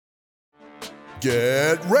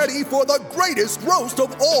Get ready for the greatest roast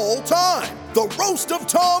of all time, the Roast of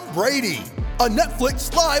Tom Brady, a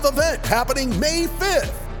Netflix live event happening May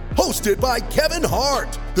 5th. Hosted by Kevin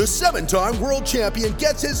Hart, the 7-time world champion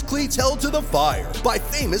gets his cleats held to the fire by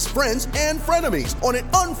famous friends and frenemies on an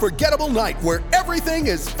unforgettable night where everything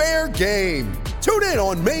is fair game. Tune in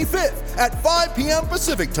on May 5th at 5 p.m.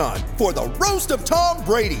 Pacific time for the Roast of Tom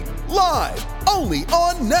Brady, live only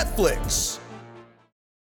on Netflix.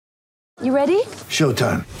 You ready?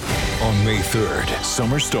 Showtime. On May 3rd,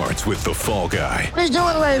 summer starts with The Fall Guy. Let's do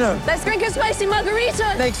it later. Let's drink a spicy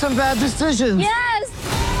margarita. Make some bad decisions. Yes!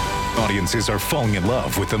 Audiences are falling in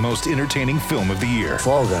love with the most entertaining film of the year.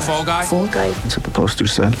 Fall Guy. Fall Guy? Fall guy. That's what the poster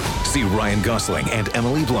said. See Ryan Gosling and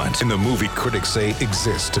Emily Blunt in the movie critics say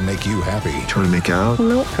exists to make you happy. Trying to make it out?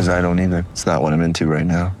 Nope. Because I don't either. It's not what I'm into right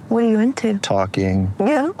now. What are you into? Talking.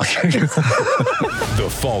 Yeah. The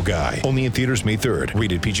Fall Guy. Only in theaters May 3rd.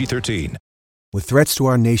 Rated PG-13. With threats to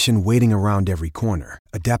our nation waiting around every corner,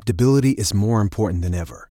 adaptability is more important than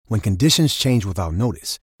ever. When conditions change without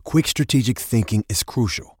notice, quick strategic thinking is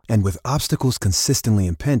crucial. And with obstacles consistently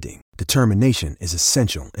impending, determination is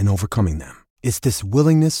essential in overcoming them. It's this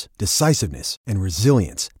willingness, decisiveness, and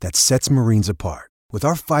resilience that sets Marines apart. With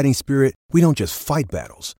our fighting spirit, we don't just fight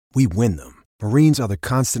battles, we win them. Marines are the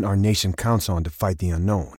constant our nation counts on to fight the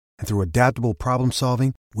unknown. And through adaptable problem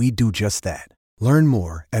solving, we do just that. Learn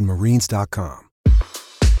more at marines.com.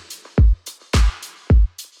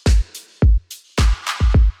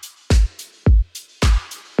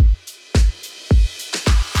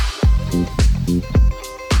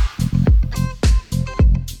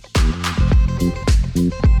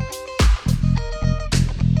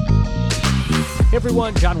 Hey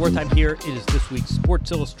everyone, John Wertheim here. It is this week's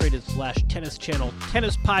Sports Illustrated / Tennis Channel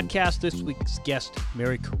Tennis Podcast. This week's guest,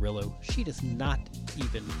 Mary Carillo. She does not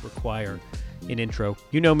even require an intro.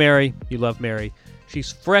 You know Mary. You love Mary.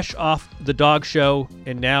 She's fresh off the dog show,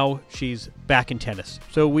 and now she's back in tennis.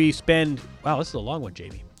 So we spend, wow, this is a long one,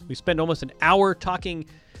 Jamie. We spend almost an hour talking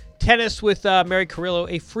tennis with Mary Carillo,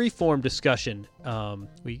 a free-form discussion.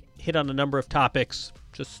 We hit on a number of topics,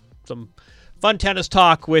 just some fun tennis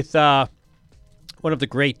talk with one of the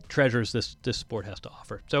great treasures this sport has to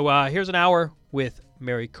offer. So here's an hour with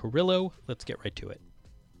Mary Carillo. Let's get right to it.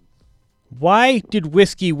 Why did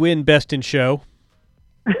Whiskey win Best in Show?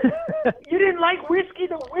 You didn't like Whiskey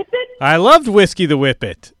the Whippet? I loved Whiskey the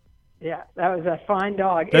Whippet. Yeah, that was a fine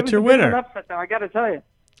dog. That's your winner. It was winner. an upset, though, I got to tell you.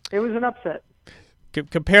 It was an upset.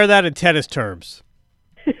 Compare that in tennis terms.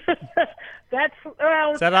 That's,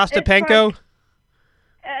 well... Is that Ostapenko? Like,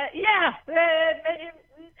 yeah.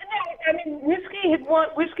 I mean,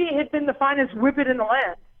 Whiskey had been the finest whippet in the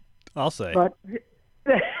land. I'll say. But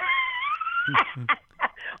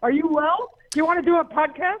are you well? Do you want to do a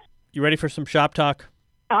podcast? You ready for some shop talk?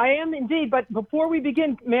 I am indeed. But before we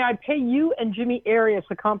begin, may I pay you and Jimmy Arias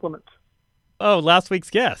a compliment? Oh, last week's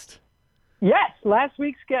guest. Yes, last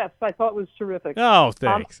week's guest I thought was terrific. Oh,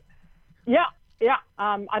 thanks. Yeah.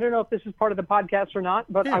 I don't know if this is part of the podcast or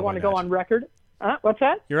not, but Yeah, I want why to go not? on record. What's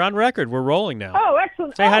that? You're on record. We're rolling now. Oh,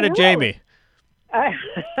 excellent. Say hi to we're Jamie. rolling.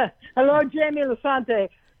 Hello, Jamie Lasante.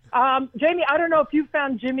 Jamie, I don't know if you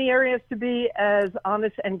found Jimmy Arias to be as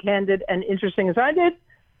honest and candid and interesting as I did,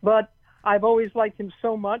 but I've always liked him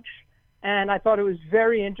so much, and I thought it was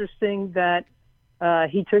very interesting that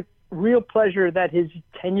he took real pleasure that his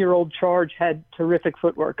 10-year-old charge had terrific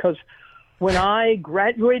footwork. Because when I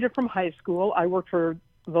graduated from high school, I worked for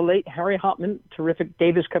the late Harry Hopman, terrific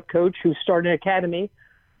Davis Cup coach who started an academy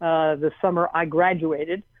the summer I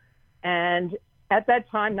graduated. And at that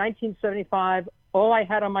time, 1975, all I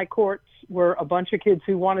had on my courts were a bunch of kids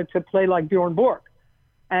who wanted to play like Bjorn Borg.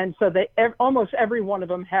 And so almost every one of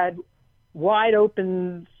them had wide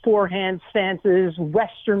open forehand stances,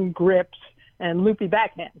 Western grips, and loopy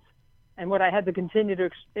backhands. And what I had to continue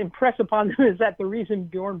to impress upon them is that the reason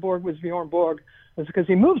Bjorn Borg was Bjorn Borg was because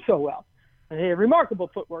he moved so well. And he had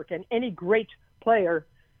remarkable footwork, and any great player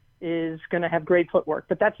is going to have great footwork.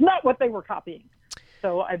 But that's not what they were copying.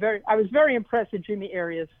 So I was very impressed that Jimmy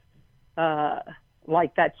Arias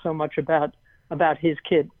liked that so much about his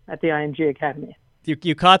kid at the IMG Academy.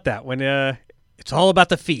 You caught that when it's all about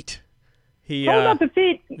the feet. It's all about the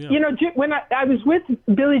feet. Yeah. You know, when I was with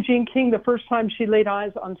Billie Jean King the first time she laid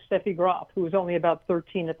eyes on Steffi Graf, who was only about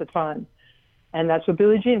 13 at the time. And that's what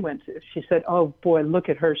Billie Jean went to. She said, oh, boy, look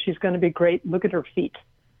at her. She's going to be great. Look at her feet.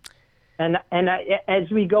 And as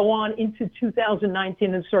we go on into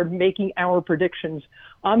 2019 and start making our predictions,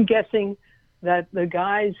 I'm guessing that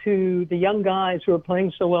the young guys who are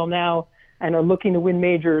playing so well now and are looking to win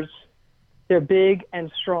majors, they're big and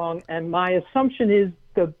strong. And my assumption is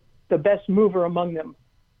the best mover among them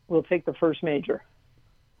will take the first major.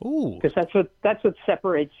 Ooh. Because that's what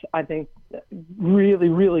separates, I think, really,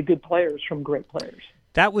 really good players from great players.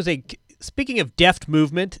 Speaking of deft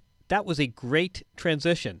movement, that was a great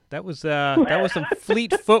transition. That was some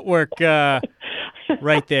fleet footwork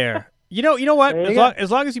right there. You know what?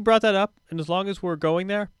 As long as you brought that up, and as long as we're going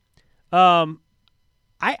there, I'm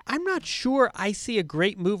not sure I see a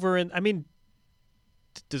great mover in. I mean,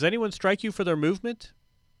 does anyone strike you for their movement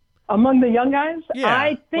among the young guys?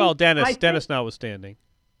 Yeah. Dennis notwithstanding.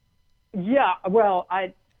 Yeah. Well,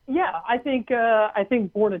 I think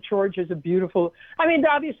Borna George is a beautiful. I mean,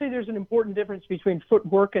 obviously, there's an important difference between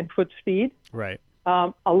footwork and foot speed. Right.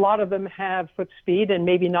 A lot of them have foot speed and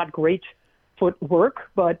maybe not great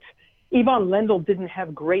footwork, but Ivan Lendl didn't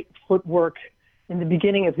have great footwork in the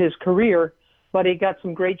beginning of his career, but he got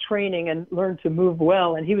some great training and learned to move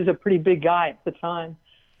well, and he was a pretty big guy at the time.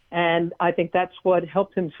 And I think that's what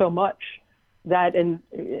helped him so much, that in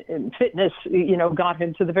fitness, got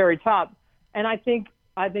him to the very top. And I think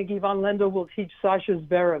Ivan Lendl will teach Sasha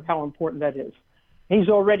Zverev how important that is. He's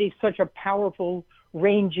already such a powerful,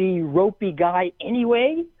 rangy, ropey guy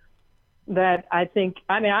anyway, that I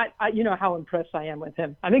you know how impressed I am with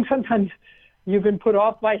him. I think sometimes you've been put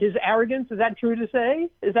off by his arrogance. Is that true to say?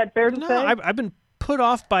 Is that fair to say? I've been put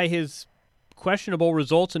off by his questionable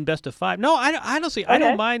results in best of five. No, honestly, okay. I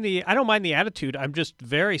don't mind the attitude. I'm just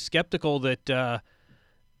very skeptical that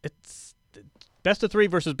it's best of three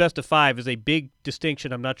versus best of five is a big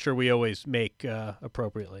distinction. I'm not sure we always make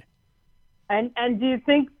appropriately. And do you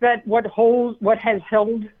think that what has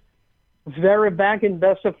held Zverev back in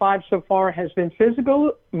best of five so far has been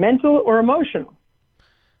physical, mental, or emotional?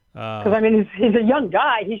 Because he's a young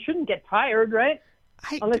guy. He shouldn't get tired, right?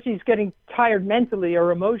 Unless he's getting tired mentally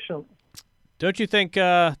or emotionally. Don't you think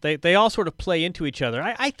they all sort of play into each other?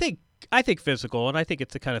 I think physical, and I think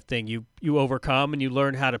it's the kind of thing you overcome, and you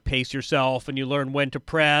learn how to pace yourself, and you learn when to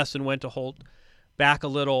press and when to hold back a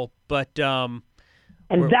little. But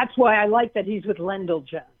that's why I like that he's with Lendl,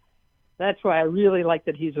 John. That's why I really like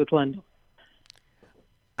that he's with Lendl.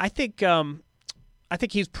 I think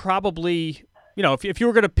he's probably, if you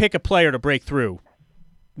were going to pick a player to break through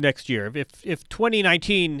next year, if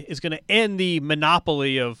 2019 is going to end the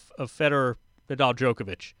monopoly of Federer, Nadal,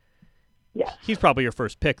 Djokovic, yeah, he's probably your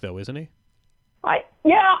first pick, though, isn't he? I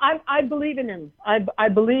believe in him. I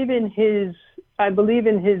believe in his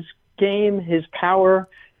game, his power,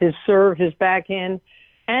 his serve, his backhand,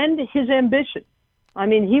 and his ambition. I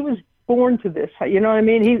mean, he was born to this. You know what I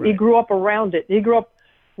mean? He grew up around it. He grew up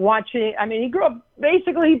watching. I mean, he grew up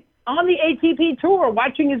basically on the ATP tour,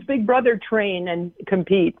 watching his big brother train and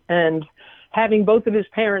compete, and having both of his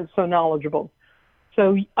parents so knowledgeable.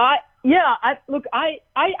 So I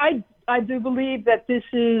do believe that this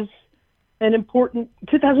is an important.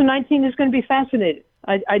 2019 is going to be fascinating.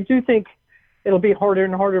 I do think it'll be harder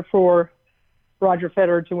and harder for Roger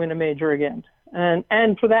Federer to win a major again,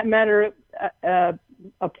 and for that matter,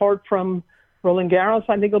 apart from Roland Garros,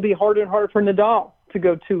 I think it'll be harder and harder for Nadal to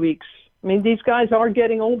go 2 weeks. I mean, these guys are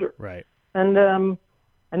getting older, right? And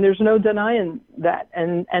there's no denying that,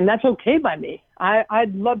 and that's okay by me.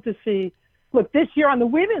 I'd love to see. Look, this year on the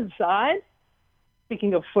women's side,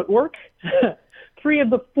 speaking of footwork, 3 of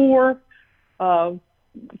the 4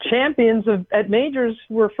 champions at majors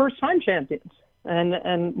were first-time champions.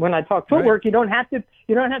 And when I talk footwork, you don't have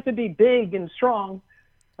to be big and strong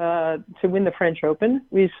to win the French Open.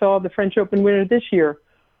 We saw the French Open winner this year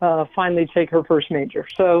finally take her first major.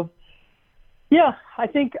 So, yeah, I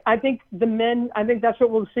think the men. I think that's what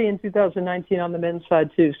we'll see in 2019 on the men's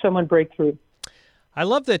side too. Someone break through. I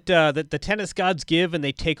love that that the tennis gods give and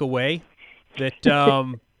they take away. That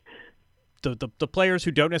the players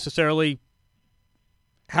who don't necessarily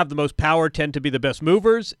have the most power tend to be the best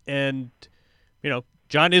movers. And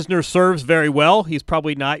John Isner serves very well. He's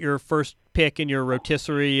probably not your first pick in your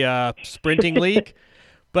rotisserie sprinting league,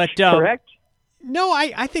 but correct. No,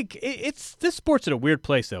 I think this sport's in a weird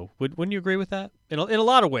place, though. Wouldn't you agree with that? In a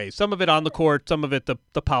lot of ways. Some of it on the court, some of it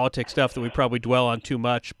the politics stuff that we probably dwell on too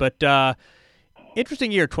much. But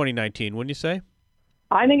interesting year 2019, wouldn't you say?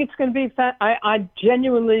 I think it's going to be I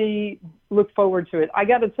genuinely look forward to it. I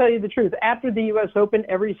got to tell you the truth. After the U.S. Open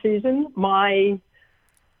every season, my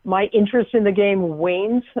interest in the game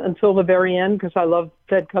wanes until the very end because I love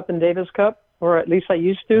Fed Cup and Davis Cup. Or at least I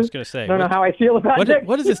used to. I was going to say. I don't know how I feel about it.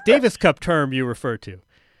 What is this Davis Cup term you refer to?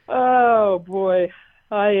 Oh, boy.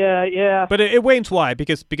 Yeah. But it wanes why?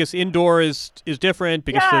 Because indoor is different?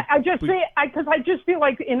 Because I just feel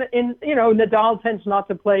like Nadal tends not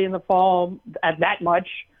to play in the fall at that much.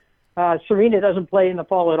 Serena doesn't play in the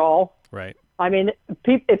fall at all. Right. I mean,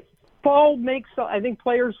 fall makes, I think,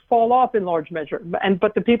 players fall off in large measure.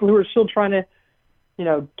 But the people who are still trying to,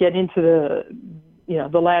 get into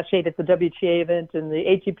the last 8 at the WTA event and the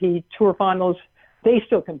ATP Tour Finals, they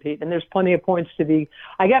still compete, and there's plenty of points to be.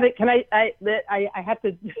 I have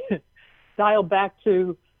to dial back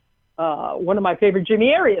to one of my favorite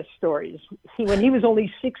Jimmy Arias stories. When he was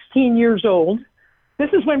only 16 years old, this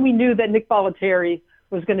is when we knew that Nick Bollettieri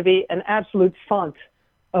was going to be an absolute font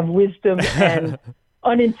of wisdom and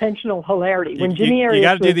unintentional hilarity. When Jimmy Arias, you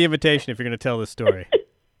got to do the invitation if you're going to tell this story.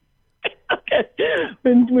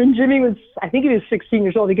 When Jimmy was, I think he was 16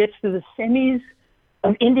 years old, he gets to the semis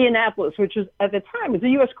of Indianapolis, which is at the time was the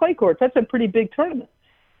U.S. clay courts. That's a pretty big tournament,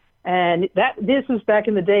 and this was back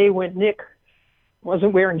in the day when Nick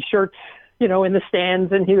wasn't wearing shirts, in the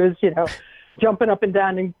stands, and he was, jumping up and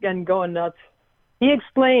down and going nuts. He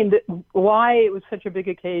explained why it was such a big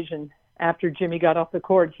occasion after Jimmy got off the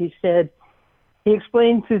court. He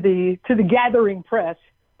explained to the gathering press,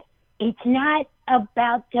 it's not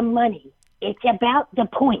about the money. It's about the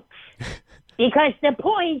points. Because the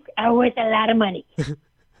points are worth a lot of money.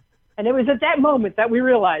 And it was at that moment that we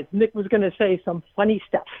realized Nick was going to say some funny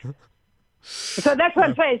stuff. So that's what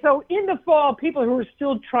I'm saying. So in the fall, people who are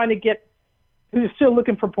still who's still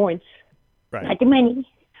looking for points, right, not the money,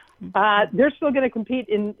 they're still going to compete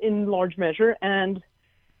in large measure. And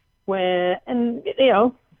for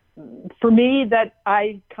me, that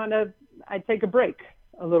I take a break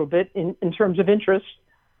a little bit in terms of interest.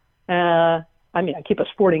 I keep a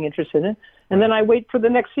sporting interest in it, and then I wait for the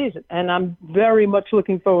next season. And I'm very much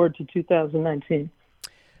looking forward to 2019.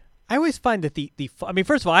 I always find that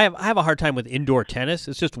first of all, I have a hard time with indoor tennis.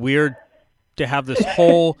 It's just weird to have this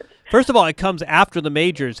whole. First of all, it comes after the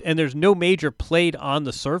majors, and there's no major played on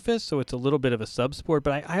the surface, so it's a little bit of a sub-sport.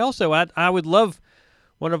 But I would love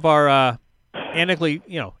one of our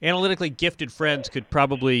analytically gifted friends could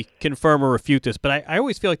probably confirm or refute this. But I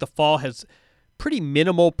always feel like the fall has pretty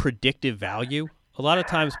minimal predictive value. A lot of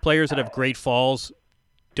times players that have great falls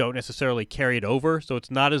don't necessarily carry it over, so it's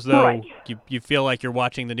not as though right. you feel like you're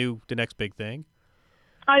watching the next big thing.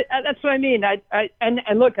 That's what I mean. And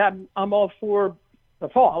look, I'm all for the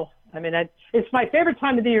fall. It's my favorite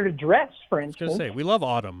time of the year to dress, for instance. I was going to say, we love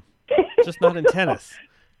autumn, just not in tennis.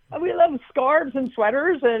 We love scarves and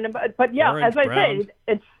sweaters, but yeah, Orange, as I brown.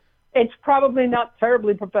 say, it's probably not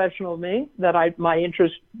terribly professional of me that my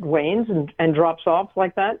interest wanes and drops off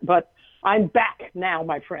like that. But I'm back now,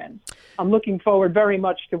 my friend. I'm looking forward very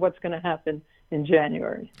much to what's going to happen in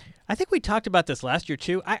January. I think we talked about this last year,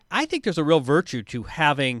 too. I think there's a real virtue to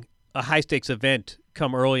having a high-stakes event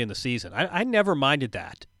come early in the season. I never minded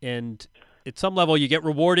that. And at some level, you get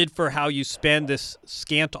rewarded for how you spend this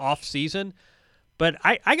scant off-season. But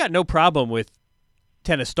I got no problem with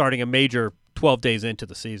tennis starting a major 12 days into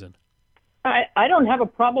the season. I don't have a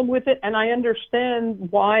problem with it, and I understand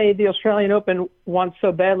why the Australian Open wants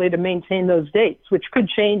so badly to maintain those dates, which could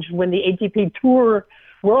change when the ATP Tour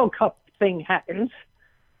World Cup thing happens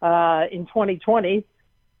in 2020.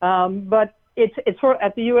 But it's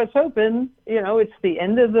at the U.S. Open, it's the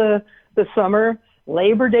end of the summer.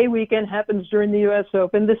 Labor Day weekend happens during the U.S.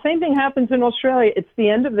 Open. The same thing happens in Australia. It's the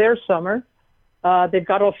end of their summer. They've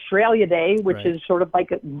got Australia Day, which right. is sort of like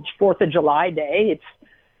a 4th of July day.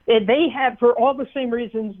 They have, for all the same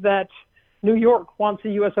reasons that New York wants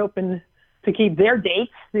the U.S. Open to keep their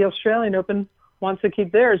dates, the Australian Open wants to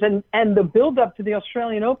keep theirs. And the build-up to the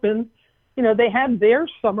Australian Open, they have their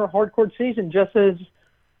summer hardcourt season just as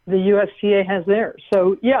the USTA has theirs.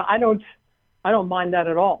 So, yeah, I don't mind that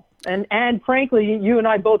at all. And frankly, you and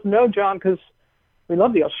I both know, John, because we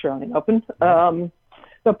love the Australian Open.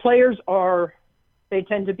 The players they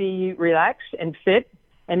tend to be relaxed and fit,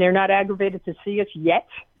 and they're not aggravated to see us yet.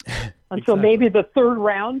 Until maybe the third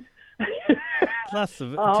round.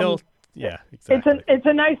 Exactly. It's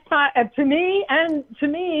a nice time to me.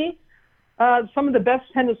 Some of the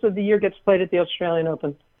best tennis of the year gets played at the Australian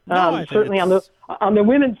Open. Certainly on the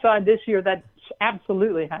women's side this year, that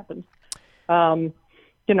absolutely happened.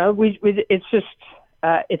 It's just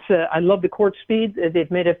I love the court speed. They've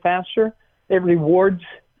made it faster. It rewards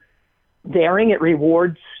daring. It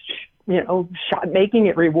rewards shot making.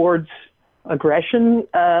 It rewards aggression.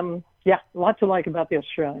 Lots to like about the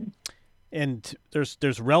Australian. And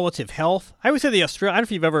there's relative health. I always say the Australian. I don't know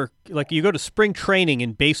if you've ever you go to spring training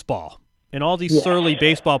in baseball, and all these surly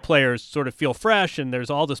baseball players sort of feel fresh, and there's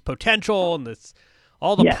all this potential and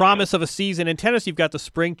all the promise of a season. In tennis, you've got the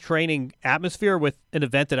spring training atmosphere with an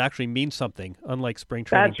event that actually means something, unlike spring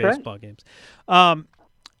training baseball games. All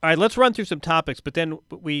right, let's run through some topics. But then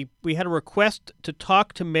we had a request to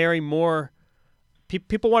talk to Mary more.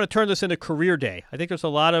 People want to turn this into career day. I think there's a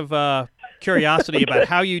lot of curiosity about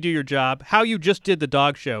how you do your job, how you just did the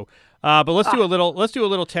dog show. But let's do a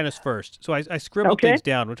little tennis first. So I scribbled things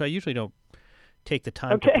down, which I usually don't take the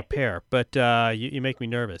time to prepare, but you make me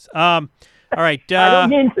nervous. All right. I don't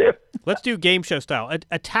mean to. Let's do game show style.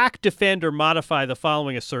 Attack, defend, or modify the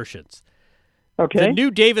following assertions. Okay. The new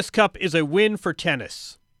Davis Cup is a win for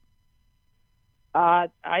tennis. I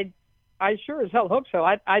sure as hell hope so.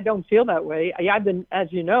 I don't feel that way. I've been,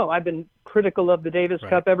 as you know, I've been critical of the Davis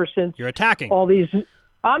Cup ever since. You're attacking. All these.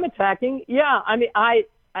 I'm attacking. Yeah. I mean,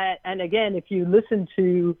 and again, if you listen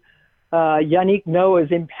to Yannick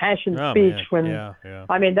Noah's impassioned speech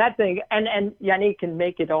I mean, that thing, and Yannick can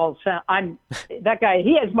make it all sound. That guy,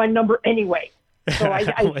 he has my number anyway. So I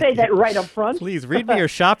say that right up front. Please read me your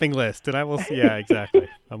shopping list, and I will see. Yeah, exactly.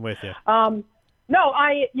 I'm with you. No,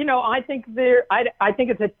 I think I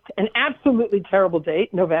think it's an absolutely terrible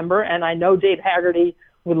date, November, and I know Dave Haggerty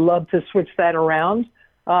would love to switch that around.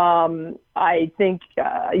 I think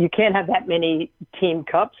you can't have that many team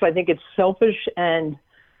cups. I think it's selfish and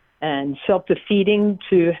self-defeating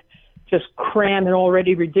to just cram an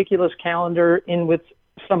already ridiculous calendar in with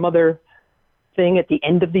some other thing at the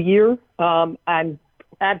end of the year. I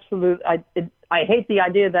hate the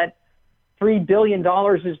idea that $3 billion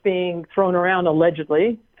is being thrown around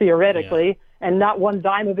allegedly, theoretically, and not one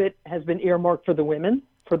dime of it has been earmarked for the women,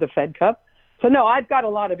 for the Fed Cup. So, no, I've got a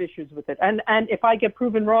lot of issues with it. And if I get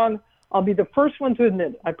proven wrong, I'll be the first one to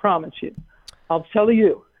admit it, I promise you. I'll tell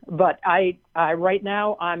you. But I right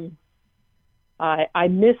now, I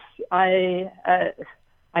know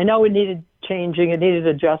it needed changing, it needed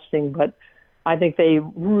adjusting, but I think they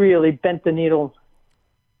really bent the needle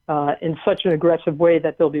in such an aggressive way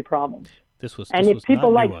that there'll be problems. If people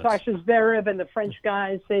like Sasha Zverev and the French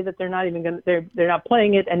guys say that they're not even going, they're not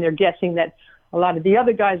playing it, and they're guessing that a lot of the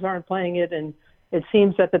other guys aren't playing it, and it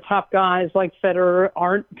seems that the top guys like Federer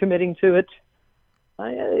aren't committing to it.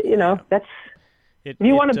 That's. If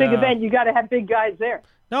you want a big event, you got to have big guys there.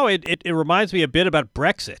 No, it reminds me a bit about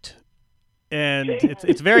Brexit, and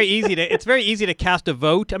it's very easy to cast a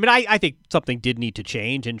vote. I mean, I think something did need to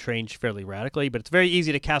change and change fairly radically, but it's very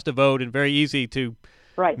easy to cast a vote and very easy to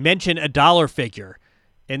mention a dollar figure.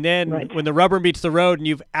 And then when the rubber meets the road and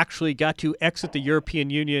you've actually got to exit the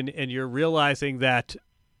European Union and you're realizing that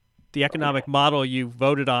the economic model you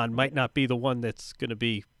voted on might not be the one that's going to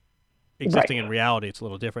be existing in reality, it's a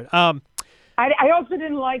little different. I also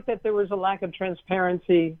didn't like that there was a lack of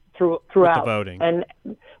transparency throughout the voting. And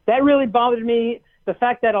that really bothered me. The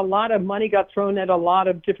fact that a lot of money got thrown at a lot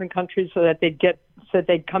of different countries so that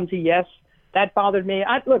they'd come to yes, that bothered me.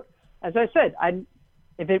 Look, as I said,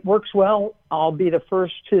 if it works well, I'll be the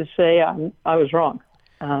first to say I was wrong.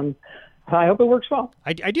 I hope it works well.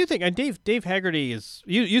 I do think, and Dave Haggerty is.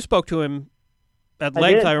 You spoke to him at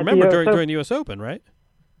length. I remember during the U.S. Open, right?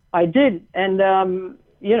 I did, and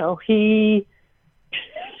he.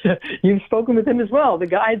 You've spoken with him as well. The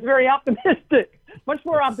guy is very optimistic, much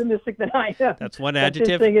more optimistic than I am. That's one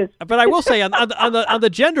adjective. But I will say on the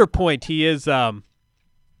gender point, he is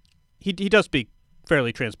he does speak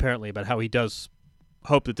fairly transparently about how he does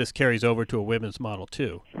hope that this carries over to a women's model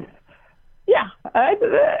too. Yeah,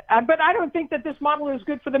 but I don't think that this model is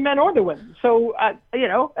good for the men or the women. So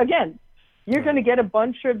again, you're going to get a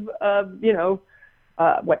bunch of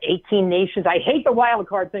 18 nations. I hate the wild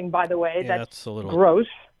card thing, by the way. Yeah, that's a little gross.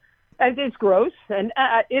 And it's gross. And,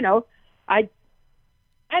 and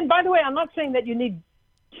by the way, I'm not saying that you need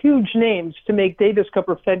huge names to make Davis Cup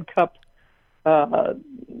or Fed Cup a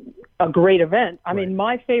great event. I mean,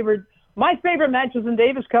 my favorite matches in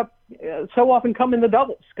Davis Cup so often come in the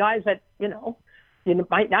doubles. Guys that, you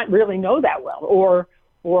might not really know that well. Or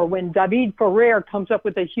when David Ferrer comes up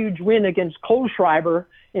with a huge win against Kohlschreiber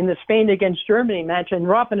in the Spain against Germany match, and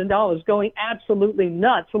Rafa Nadal is going absolutely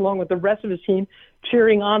nuts along with the rest of his team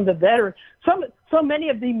cheering on the veteran. So many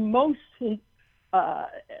of the most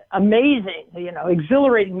amazing,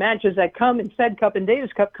 exhilarating matches that come in Fed Cup and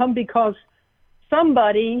Davis Cup come because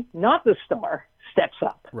somebody, not the star, steps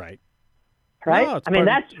up. Right. Right? No,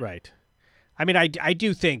 that's right. I mean, I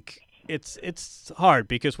do think it's hard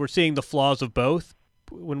because we're seeing the flaws of both.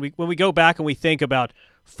 When we go back and we think about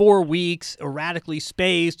 4 weeks, erratically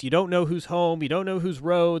spaced, you don't know who's home, you don't know who's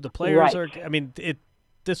road, the players are. I mean,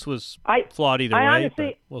 this was flawed either way. Honestly,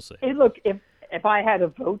 but we'll see. Look, if I had a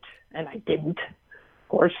vote, and I didn't, of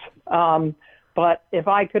course, but if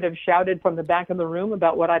I could have shouted from the back of the room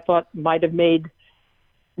about what I thought might have made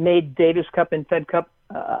Davis Cup and Fed Cup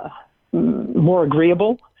more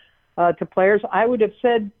agreeable to players, I would have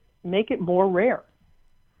said make it more rare.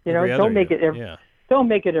 Don't make it every. Yeah. Don't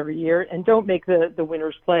make it every year, and don't make the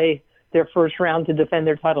winners play their first round to defend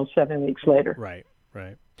their title 7 weeks later. Right.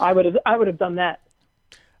 I would have done that.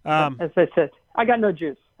 As I said, I got no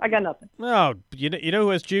juice. I got nothing. No, you know who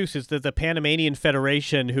has juice is the Panamanian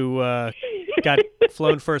Federation who got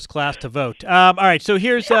flown first class to vote. All right, so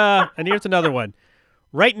here's another one.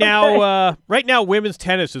 Right now, women's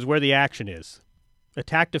tennis is where the action is.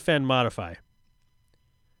 Attack, defend, modify.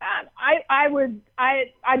 I'd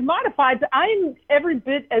modify it. I'm every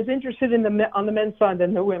bit as interested on the men's side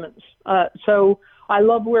than the women's. So I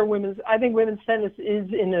love where I think women's tennis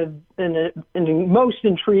is in a most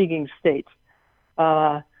intriguing state.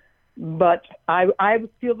 But I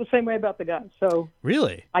feel the same way about the guys. So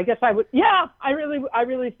really, I guess I would. Yeah, I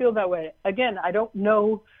really feel that way. Again, I don't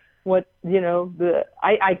know what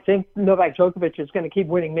I think Novak Djokovic is going to keep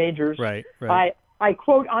winning majors. Right. I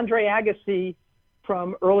quote Andre Agassi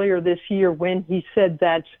from earlier this year when he said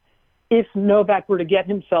that if Novak were to get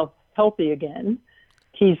himself healthy again,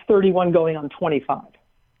 he's 31 going on 25.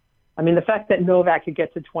 I mean, the fact that Novak could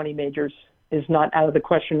get to 20 majors is not out of the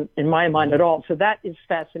question in my mind at all. So that is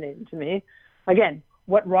fascinating to me. Again,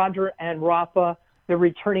 what Roger and Rafa, the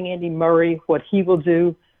returning Andy Murray, what he will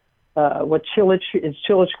do, what Cilic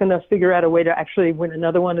going to figure out a way to actually win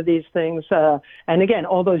another one of these things? And again,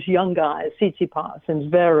 all those young guys, Tsitsipas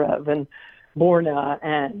and Zverev and Borna,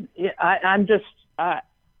 and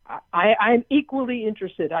I'm equally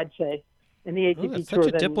interested, I'd say, in the ATP that's Tour.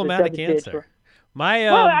 Such a diplomatic answer. Tour.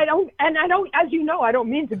 Well, I don't, as you know, I don't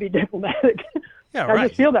mean to be diplomatic. Yeah, right. I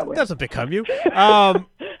just feel that way. It doesn't become you. Well,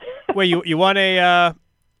 you want a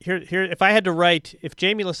here? If I had to write, if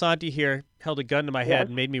Jamie Lisanti here held a gun to my head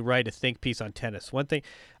and made me write a think piece on tennis, one thing,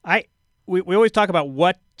 we always talk about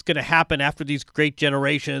what's going to happen after these great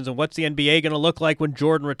generations, and what's the NBA going to look like when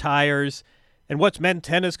Jordan retires, and what's men's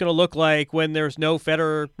tennis going to look like when there's no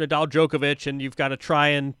Federer, Nadal, Djokovic, and you've got to try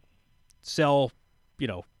and sell,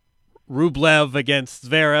 Rublev against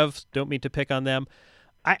Zverev. Don't mean to pick on them.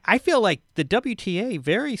 I feel like the WTA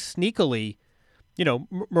very sneakily,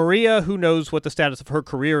 Maria, who knows what the status of her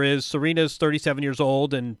career is. Serena's 37 years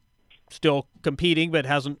old and still competing, but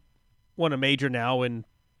hasn't won a major now in,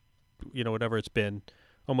 whatever it's been,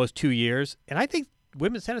 almost 2 years. And I think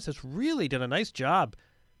women's tennis has really done a nice job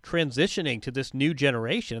transitioning to this new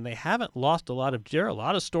generation, and they haven't lost a lot of. There are a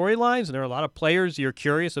lot of storylines, and there are a lot of players you're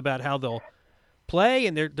curious about how they'll play,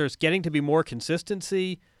 and there's getting to be more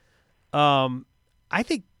consistency. I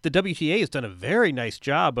think the WTA has done a very nice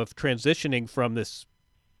job of transitioning from this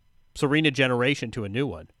Serena generation to a new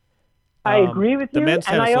one. I agree with you. The men's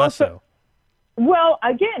tennis less so. Well,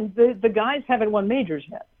 again, the guys haven't won majors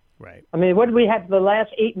yet. Right. I mean, what do we have? The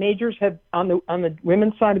last 8 majors have on the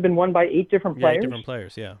women's side have been won by 8 different players. 8 different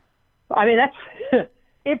players, yeah. I mean, that's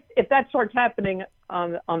if that starts happening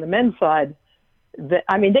on the men's side.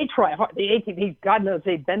 They try hard. The ATP, God knows,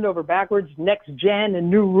 they bend over backwards, next gen and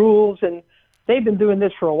new rules, and they've been doing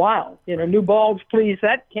this for a while. New balls, please.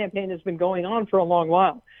 That campaign has been going on for a long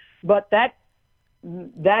while. But that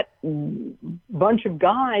bunch of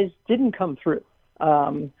guys didn't come through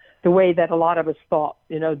the way that a lot of us thought.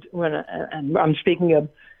 And I'm speaking of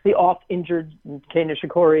the oft-injured Kei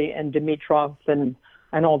Nishikori and Dimitrov and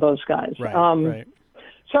all those guys. Right, right.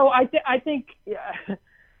 So I think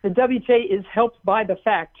the WTA is helped by the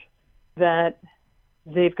fact that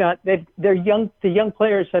the young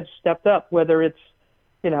players have stepped up, whether it's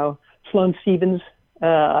Sloane Stephens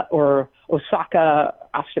or Osaka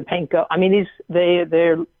Ostapenko. I mean,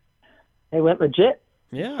 they went legit.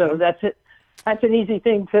 Yeah. So that's it. That's an easy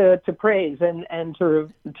thing to praise and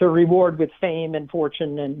to reward with fame and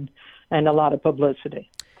fortune and a lot of publicity.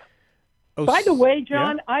 By the way,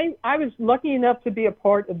 John, yeah? I was lucky enough to be a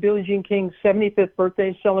part of Billie Jean King's 75th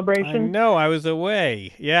birthday celebration. I know, I was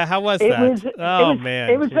away. Yeah, how was that? Man.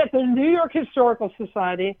 It was at the New York Historical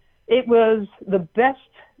Society. It was the best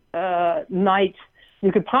night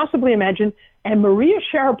you could possibly imagine. And Maria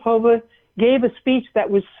Sharapova gave a speech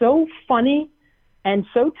that was so funny and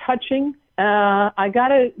so touching. I got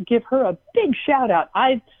to give her a big shout out.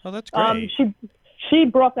 That's great. She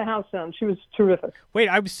brought the house down. She was terrific. Wait,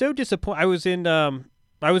 I was so disappointed.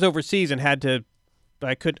 I was overseas and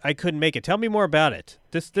I couldn't make it. Tell me more about it.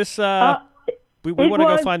 We want to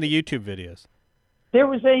go find the YouTube videos. There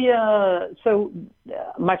was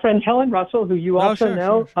my friend Helen Russell, who you also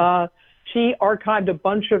know, sure. She archived a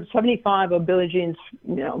bunch of 75 of Billie Jean's,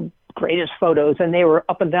 greatest photos, and they were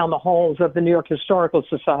up and down the halls of the New York Historical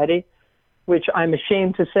Society, which I'm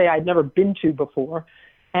ashamed to say I'd never been to before.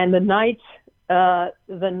 And the night, I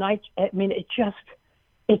mean,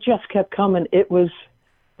 it just kept coming.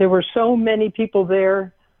 There were so many people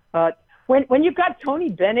there. When you've got Tony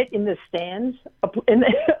Bennett in the stands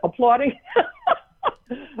applauding,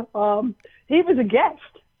 he was a guest.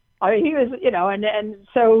 I mean, he was, and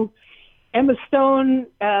so Emma Stone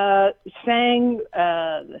sang.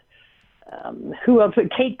 Who else?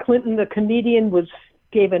 Kate Clinton, the comedian,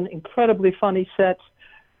 gave an incredibly funny set.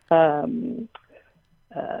 True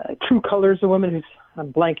Colors, the woman who's,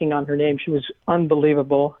 I'm blanking on her name. She was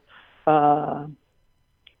unbelievable. It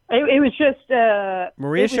was just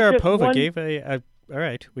Maria Sharapova gave a. All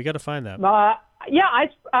right, we got to find that.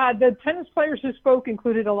 The tennis players who spoke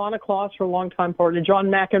included Alana Kloss, her longtime partner, John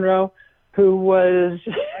McEnroe, who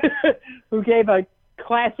gave a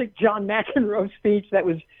classic John McEnroe speech that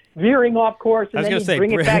was veering off course, and then he'd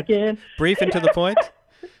bring it back in. Brief and to the point.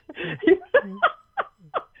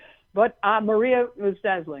 But Maria was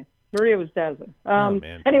dazzling.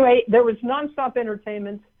 Man. Anyway, there was nonstop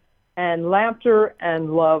entertainment and laughter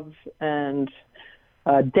and love and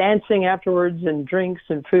dancing afterwards and drinks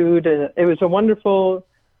and food. It was a wonderful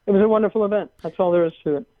event. That's all there is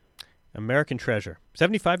to it. American treasure.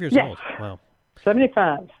 75 years old. Wow.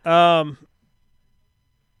 75.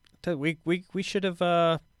 We should have.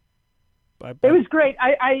 It was great.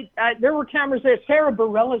 I there were cameras there. Sarah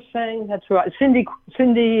Bareilles sang. That's who. Cyndi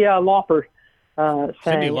Lauper sang.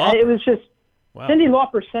 Cyndi Lauper. It was just wow. Cyndi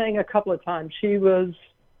Lauper sang a couple of times. She was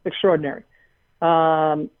extraordinary.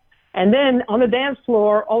 And then on the dance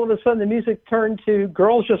floor, all of a sudden the music turned to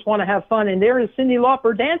 "Girls Just Want to Have Fun," and there is Cyndi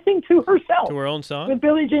Lauper dancing to herself, to her own song, with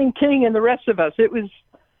Billie Jean King and the rest of us. It was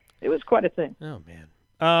quite a thing. Oh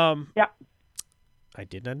man. Yeah. I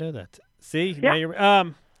did not know that. See, yeah. Now you're,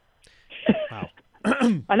 wow.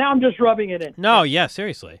 And now I'm just rubbing it in. No, yeah,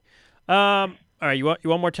 seriously. All right, you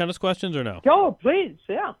want more tennis questions or no? Go, please.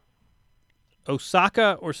 Yeah.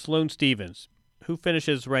 Osaka or Sloane Stephens? Who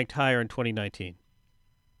finishes ranked higher in 2019?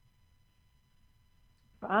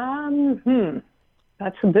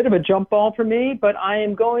 That's a bit of a jump ball for me, but I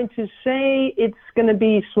am going to say it's going to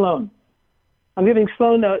be Sloane. I'm giving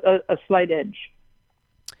Sloane a slight edge.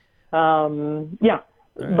 Yeah,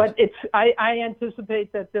 right. But I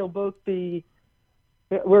anticipate that they'll both be.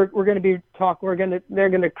 We're going to be they're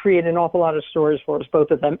going to create an awful lot of stories for us,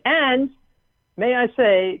 both of them. And may I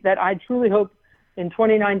say that I truly hope in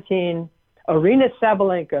 2019, Aryna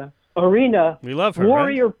Sabalenka, we love her,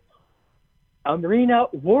 Warrior. Right? Arena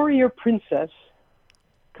Warrior Princess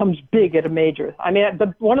comes big at a major. I mean,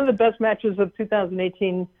 one of the best matches of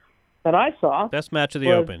 2018 that I saw. Best match of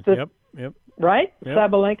the Open. Yep. Right? Yep.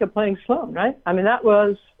 Sabalenka playing Sloane, right? I mean, that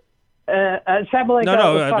was Sabalenka.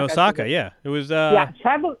 No, Osaka. Yeah, it was. That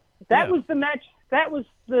was the match. That was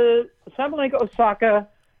the Sabalenka Osaka.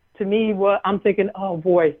 To me, I'm thinking, oh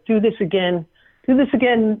boy, do this again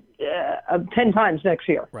 10 times next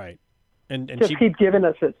year. Right. And just keep giving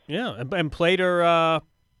us it. Yeah, and played her.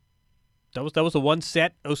 That was the one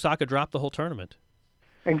set Osaka dropped the whole tournament.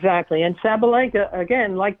 Exactly, and Sabalenka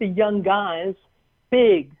again, like the young guys,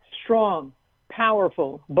 big, strong,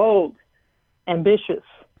 powerful, bold, ambitious.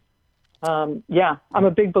 I'm a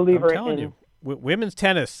big believer I'm telling you, women's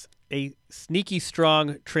tennis, a sneaky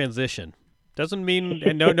strong transition. Doesn't mean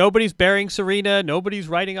and nobody's burying Serena. Nobody's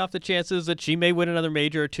writing off the chances that she may win another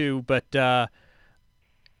major or two, but.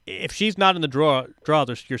 If she's not in the draw,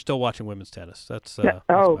 you're still watching women's tennis. That's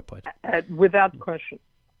my point. Without question.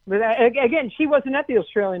 Again, she wasn't at the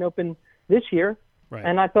Australian Open this year, right.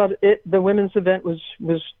 And I thought the women's event was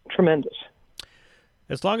tremendous.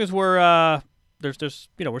 As long as we're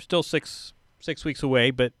we're still six weeks away,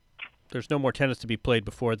 but there's no more tennis to be played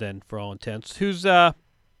before then, for all intents. Wozniacki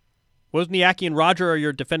and Roger are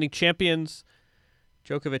your defending champions.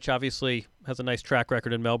 Djokovic obviously has a nice track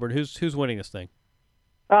record in Melbourne. Who's winning this thing?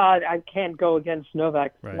 I can't go against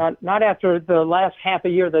Novak. Right. Not after the last half a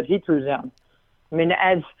year that he threw down. I mean,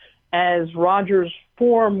 as Roger's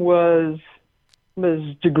form was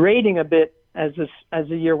degrading a bit as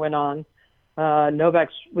the year went on,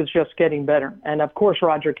 Novak's was just getting better. And of course,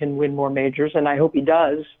 Roger can win more majors, and I hope he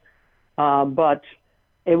does. But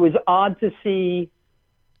it was odd to see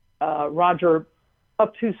Roger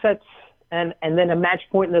up 2 sets and then a match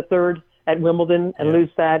point in the third at Wimbledon and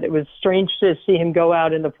lose that. It was strange to see him go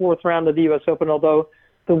out in the 4th round of the U.S. Open, although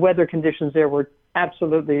the weather conditions there were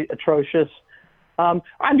absolutely atrocious. I'm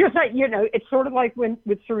just not, it's sort of like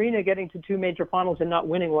with Serena getting to 2 major finals and not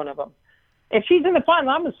winning one of them. If she's in the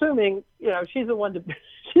final, I'm assuming, she's the one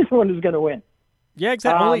who's going to win. Yeah,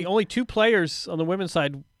 exactly. Only 2 players on the women's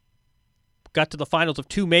side got to the finals of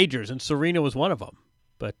 2 majors, and Serena was one of them.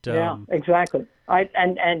 But yeah, exactly.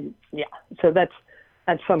 So that's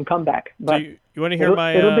some comeback. But so you want to hear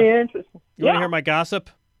it'll be interesting. You want to hear my gossip?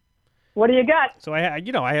 What do you got? So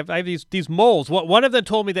I have these moles. One of them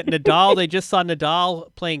told me that Nadal, they just saw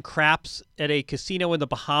Nadal playing craps at a casino in the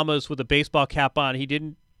Bahamas with a baseball cap on. He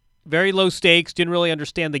didn't very low stakes, didn't really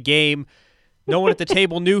understand the game. No one at the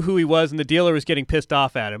table knew who he was, and the dealer was getting pissed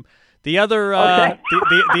off at him. The other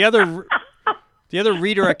the other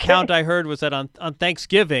reader account I heard was that on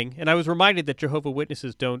Thanksgiving, and I was reminded that Jehovah's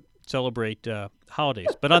Witnesses don't celebrate holidays,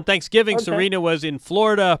 but on Thanksgiving, Serena was in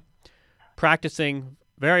Florida practicing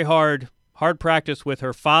very hard practice with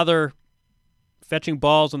her father, fetching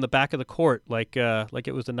balls on the back of the court like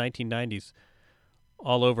it was the 1990s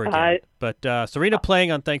all over again. But Serena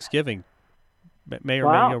playing on Thanksgiving may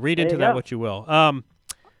or may read into that what you will.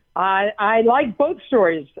 I like both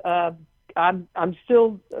stories. I'm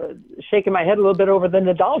still shaking my head a little bit over the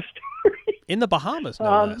Nadal story. In the Bahamas,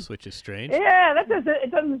 no less, which is strange. Yeah,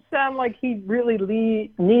 it doesn't sound like he really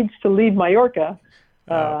needs to leave Mallorca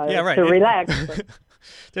to relax.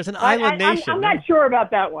 There's an island nation. I'm not sure about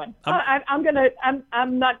that one.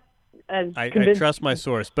 I'm not as convinced. I trust my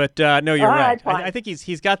source, but no, you're right. Fine. I think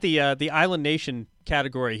he's got the island nation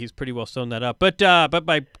category. He's pretty well sewn that up. But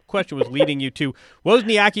my question was leading you to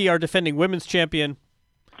Wozniacki, our defending women's champion.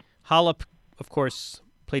 Halep, of course,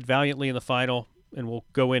 played valiantly in the final and will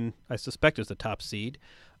go in, I suspect, as the top seed.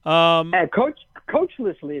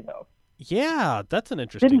 Coachlessly, though. Yeah, that's an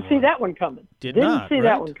interesting Didn't see that one coming. Didn't see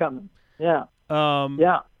that one coming. Yeah.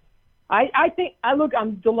 Yeah. I think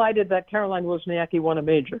I'm delighted that Caroline Wozniacki won a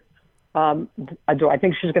major. I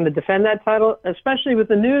think she's going to defend that title, especially with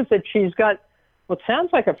the news that she's got what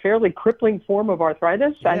sounds like a fairly crippling form of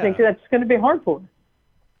arthritis. Yeah. I think that's going to be hard for her.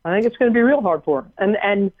 I think it's going to be real hard for her.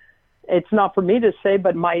 And it's not for me to say,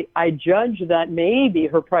 but I judge that maybe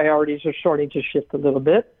her priorities are starting to shift a little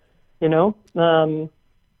bit. She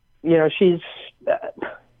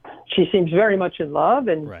seems very much in love,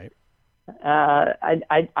 and right.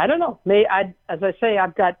 I don't know. As I say,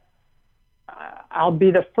 I'll be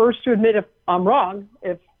the first to admit if I'm wrong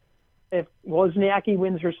if Wozniacki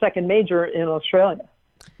wins her second major in Australia.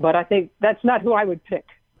 But I think that's not who I would pick.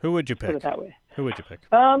 Who would you pick? Put it that way. Who would you pick?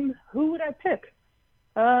 Who would I pick?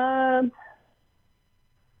 Well,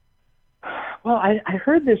 I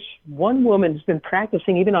heard this one woman's been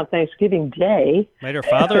practicing even on Thanksgiving Day. Might her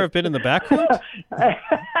father have been in the backcourt?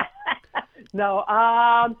 No.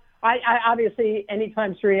 I obviously,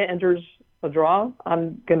 anytime Serena enters a draw,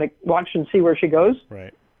 I'm going to watch and see where she goes.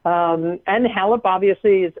 Right. And Halep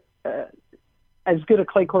obviously is as good a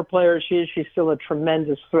clay court player as she is. She's still a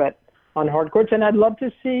tremendous threat on hard courts, and I'd love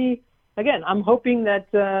to see. Again, I'm hoping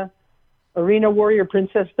that Arena Warrior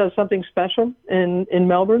Princess does something special in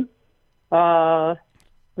Melbourne. There's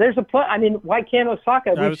why can't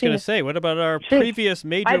Osaka? I was going to say, what about our previous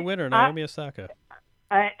major winner, Naomi Osaka?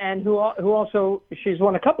 And who also, she's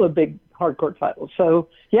won a couple of big hardcourt titles. So,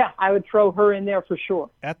 yeah, I would throw her in there for sure.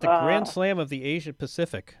 At the Grand Slam of the Asia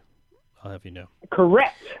Pacific, I'll have you know.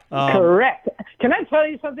 Correct. Correct. Can I tell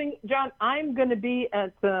you something, John? I'm going to be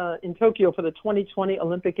in Tokyo for the 2020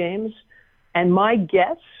 Olympic Games, and my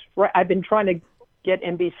guess, I've been trying to get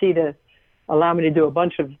NBC to allow me to do a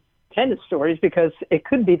bunch of tennis stories because it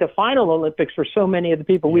could be the final Olympics for so many of the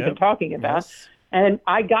people we've been talking about. Yes. And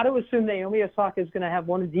I got to assume Naomi Osaka is going to have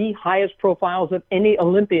one of the highest profiles of any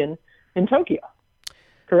Olympian in Tokyo.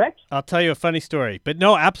 Correct? I'll tell you a funny story. But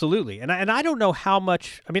no, absolutely. And I don't know how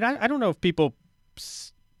much – I mean, I don't know if people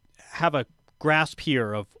have a grasp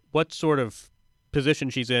here of what sort of position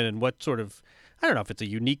she's in and what sort of – I don't know if it's a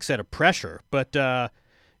unique set of pressure. But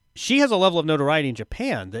she has a level of notoriety in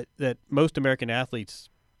Japan that most American athletes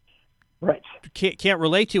 – right. Can't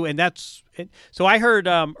relate to, and that's so. I heard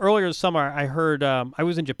earlier this summer. I heard I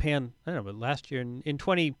was in Japan. I don't know, but last year in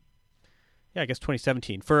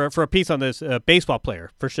 2017 for a piece on this baseball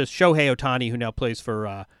player for Shohei Ohtani, who now plays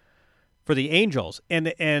for the Angels,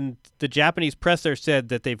 and the Japanese press there said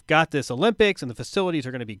that they've got this Olympics and the facilities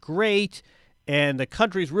are going to be great, and the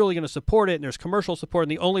country's really going to support it, and there's commercial support,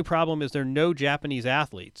 and the only problem is there are no Japanese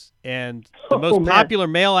athletes. And the most popular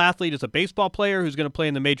male athlete is a baseball player who's going to play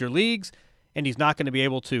in the major leagues, and he's not going to be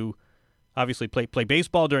able to obviously play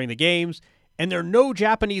baseball during the games. And there are no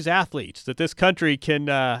Japanese athletes that this country can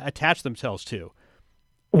attach themselves to.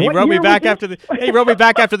 He wrote me back after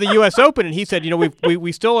the U.S. Open, and he said,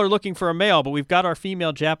 we still are looking for a male, but we've got our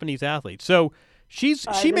female Japanese athlete. So she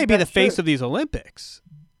may be the face of these Olympics.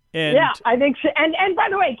 And, yeah, I think so. And by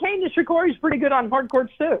the way, Kei Nishikori is pretty good on hard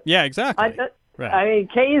courts too. Yeah, exactly. Right. I mean,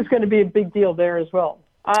 Kei is going to be a big deal there as well.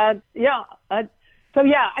 I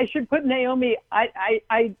should put Naomi.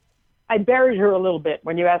 I buried her a little bit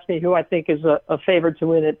when you asked me who I think is a favorite to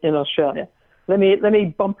win it in Australia. Let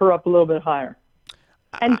me bump her up a little bit higher.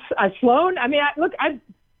 And Sloane. I mean,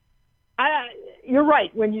 you're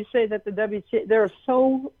right when you say that the WTA. There are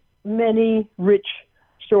so many rich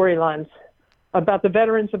storylines about the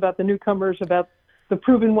veterans, about the newcomers, about the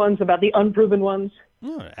proven ones, about the unproven ones.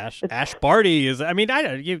 Oh, Ash Barty is. I mean,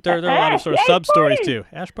 there are a lot of sort of sub stories too.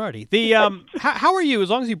 Ash Barty. The how are you? As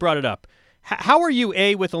long as you brought it up, how are you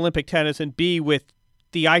A, with Olympic tennis, and B, with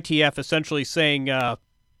the ITF essentially saying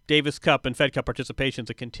Davis Cup and Fed Cup participation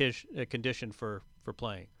is a condition for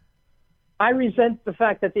playing? I resent the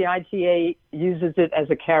fact that the ITA uses it as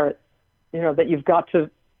a carrot. That you've got to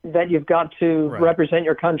Right. represent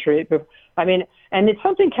your country. I mean, and it's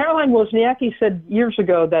something Caroline Wozniacki said years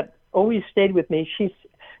ago that always stayed with me.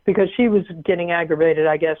 Because she was getting aggravated,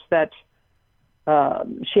 I guess, that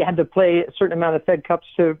she had to play a certain amount of Fed Cups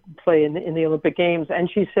to play in the Olympic Games. And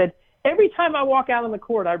she said, every time I walk out on the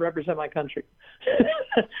court, I represent my country.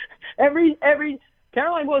 every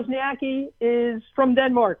Caroline Wozniacki is from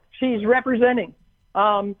Denmark. She's representing.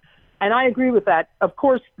 And I agree with that. Of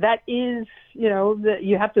course, that is, that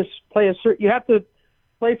you have to play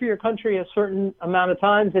play for your country a certain amount of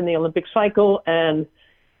times in the Olympic cycle, and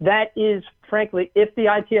that is, frankly, if the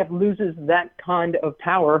ITF loses that kind of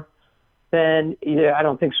power, then I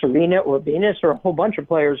don't think Serena or Venus or a whole bunch of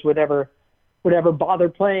players would ever bother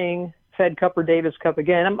playing Fed Cup or Davis Cup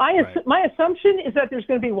again. My assumption is that there's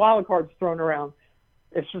going to be wild cards thrown around.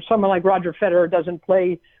 If someone like Roger Federer doesn't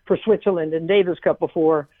play for Switzerland in Davis Cup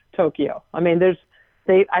before Tokyo, I mean,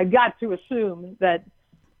 I got to assume that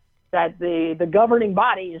the governing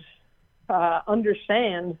bodies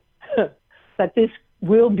understand that this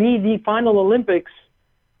will be the final Olympics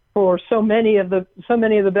for so many of the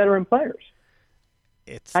veteran players.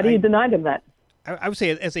 How do you deny them that? I would say,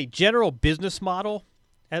 as a general business model,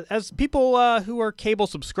 as people who are cable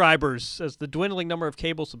subscribers, as the dwindling number of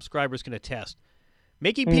cable subscribers can attest,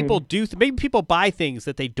 making people making people buy things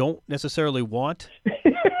that they don't necessarily want.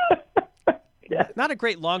 Yeah. Not a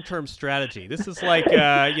great long-term strategy. This is like,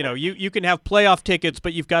 you can have playoff tickets,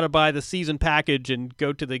 but you've got to buy the season package and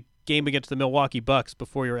go to the game against the Milwaukee Bucks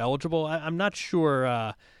before you're eligible. I'm not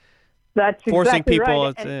sure. That's forcing exactly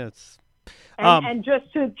people. Right. And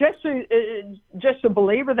just to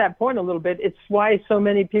belabor that point a little bit, it's why so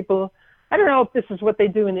many people. I don't know if this is what they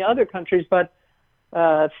do in the other countries, but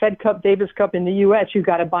Fed Cup, Davis Cup in the U.S., you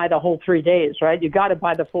got to buy the whole 3 days, right? You got to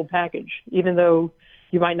buy the full package, even though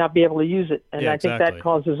you might not be able to use it, and yeah, I think exactly.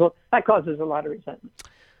 that causes a lot of resentment.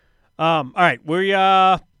 All right,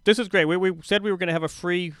 this is great. We said we were going to have a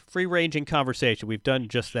free-ranging conversation. We've done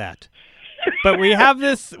just that. But we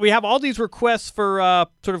have all these requests for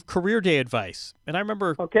sort of career day advice. And I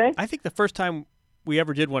remember, I think the first time we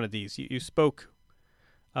ever did one of these, you spoke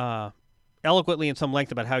eloquently in some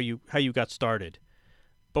length about how you got started.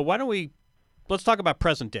 But let's talk about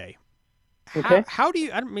present day. Okay. How do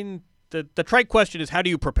you, the trite question is, how do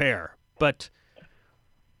you prepare? But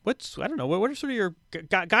what are sort of your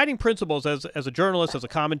guiding principles as a journalist, as a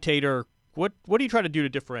commentator? What do you try to do to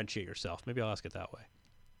differentiate yourself? Maybe I'll ask it that way.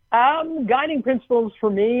 Guiding principles for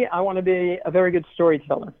me, I want to be a very good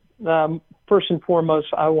storyteller. First and foremost,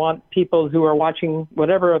 I want people who are watching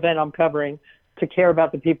whatever event I'm covering to care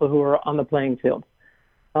about the people who are on the playing field.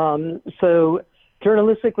 So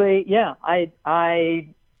journalistically, yeah, I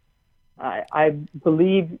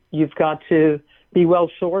believe you've got to be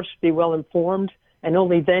well-sourced, be well-informed, and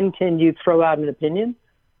only then can you throw out an opinion.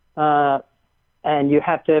 And you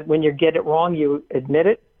have to, when you get it wrong, you admit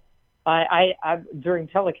it. I during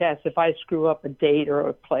telecasts, if I screw up a date or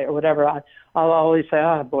a play or whatever, I'll always say,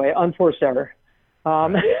 "Oh boy, unforced error."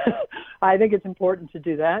 I think it's important to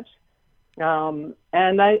do that. And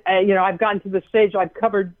I've gotten to the stage. I've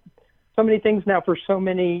covered so many things now for so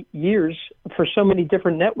many years for so many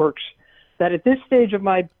different networks that at this stage of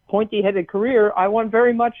my pointy-headed career, I want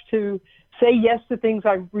very much to say yes to things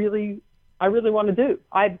I really want to do.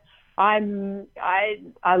 I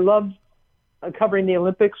love covering the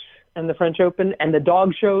Olympics and the French Open and the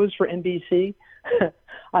dog shows for NBC.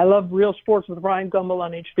 I love Real Sports with Ryan Gumbel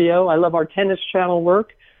on HBO. I love our tennis channel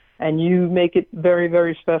work, and you make it very,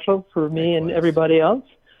 very special for me and everybody else.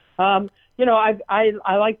 I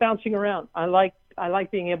like bouncing around. I like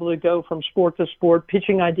being able to go from sport to sport,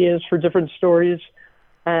 pitching ideas for different stories,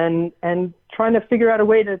 and trying to figure out a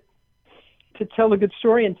way to tell a good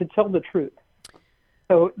story and to tell the truth.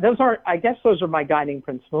 So those are my guiding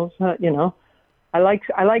principles. I like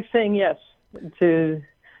saying yes to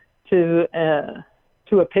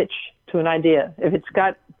a pitch, to an idea. If it's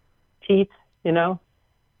got teeth,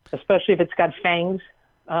 especially if it's got fangs,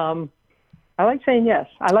 I like saying yes.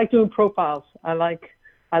 I like doing profiles. I like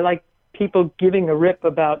people giving a rip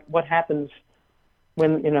about what happens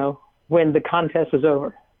when the contest is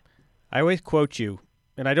over. I always quote you,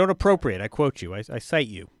 and I don't appropriate. I quote you. I cite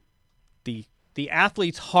you. The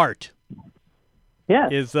athlete's heart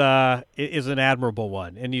is an admirable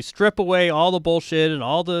one. And you strip away all the bullshit and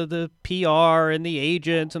all the PR and the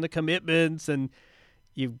agents and the commitments, and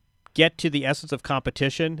you get to the essence of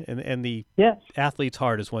competition, and the athlete's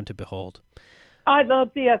heart is one to behold. I love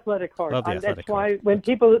the athletic heart. That's why when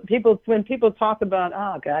people talk about,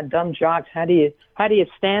 oh God, dumb jocks, how do you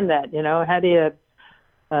stand that? How do you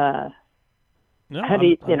how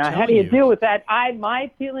do you deal with that? My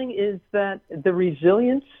feeling is that the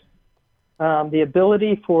resilience, the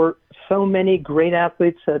ability for so many great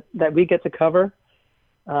athletes that we get to cover,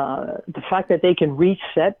 the fact that they can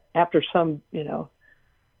reset after some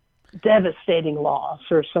devastating loss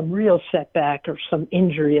or some real setback or some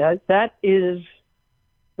injury, that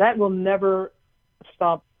will never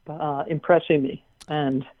stop impressing me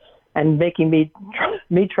and making me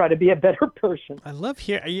try to be a better person. I love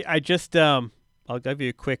here. I just I'll give you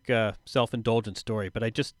a quick self-indulgent story, but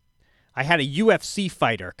I had a UFC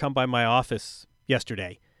fighter come by my office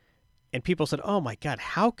yesterday, and people said, "Oh my God,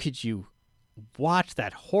 how could you watch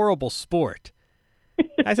that horrible sport?"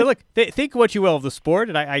 I said, "Look, think what you will of the sport,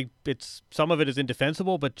 and it's some of it is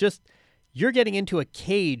indefensible, but just you're getting into a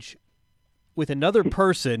cage with another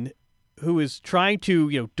person who is trying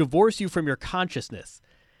to divorce you from your consciousness.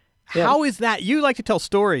 Yeah. How is that? You like to tell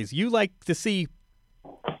stories. You like to see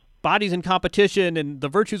bodies in competition and the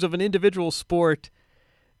virtues of an individual sport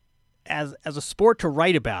as a sport to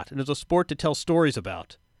write about and as a sport to tell stories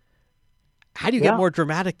about. How do you get more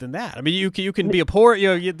dramatic than that? I mean, you can be abhorrent.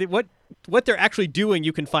 What they're actually doing,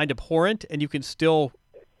 you can find abhorrent, and you can still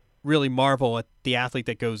really marvel at the athlete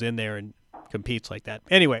that goes in there and competes like that.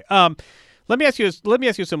 Anyway, let me ask you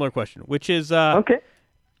a similar question, which is okay.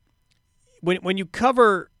 When you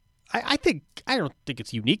cover, I don't think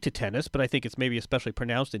it's unique to tennis, but I think it's maybe especially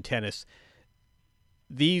pronounced in tennis.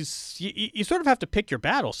 You sort of have to pick your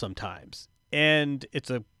battle sometimes, and it's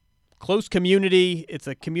a close community. It's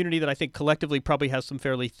a community that I think collectively probably has some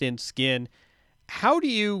fairly thin skin. How do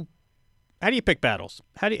you pick battles?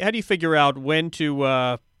 How do you figure out when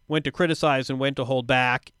to criticize and when to hold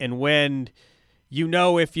back, and when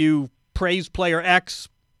if you praise player X,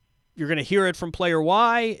 you're going to hear it from player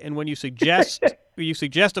Y, and when you suggest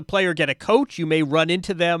a player get a coach, you may run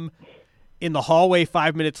into them in the hallway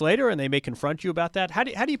 5 minutes later, and they may confront you about that. How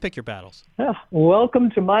do you pick your battles? Welcome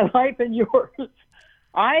to my life and yours.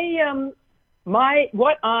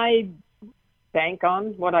 What I bank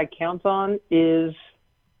on, what I count on, is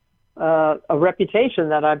a reputation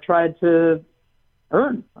that I've tried to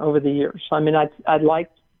earn over the years. I mean, I'd like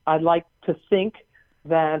to think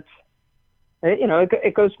that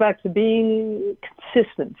it goes back to being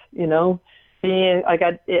consistent. Being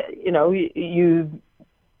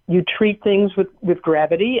you treat things with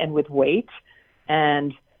gravity and with weight,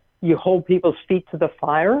 and you hold people's feet to the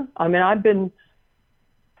fire. I mean, I've been,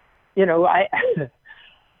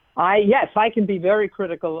 I can be very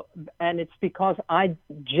critical, and it's because I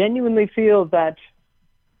genuinely feel that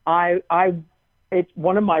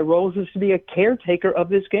one of my roles is to be a caretaker of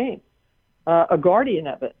this game, a guardian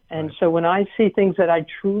of it. And right. So when I see things that I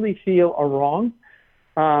truly feel are wrong,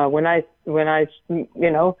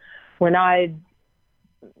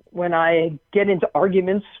 when I get into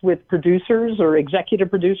arguments with producers or executive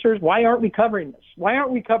producers, why aren't we covering this? Why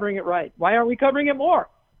aren't we covering it right? Why aren't we covering it more?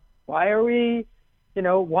 Why are we, I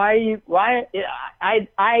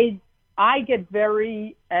get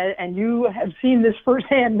very, and you have seen this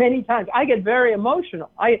firsthand many times, I get very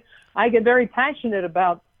emotional. I get very passionate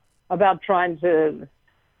about trying to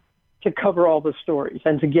cover all the stories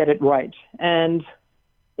and to get it right. And,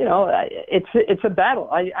 it's a battle.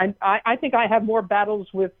 I think I have more battles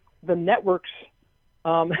with the networks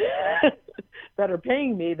that are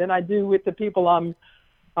paying me than I do with the people I'm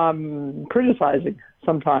criticizing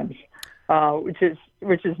sometimes, which is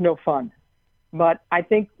no fun. But I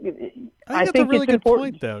think that's a really good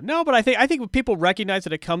point, though. No, but I think people recognize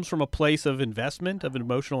that it comes from a place of investment, of an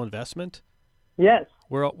emotional investment. Yes,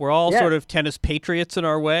 we're all sort of tennis patriots in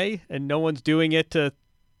our way, and no one's doing it to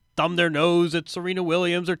thumb their nose at Serena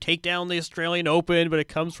Williams or take down the Australian Open, but it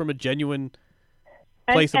comes from a genuine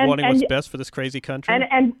place of wanting what's best for this crazy country.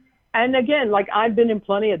 And again, like, I've been in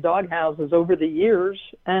plenty of doghouses over the years,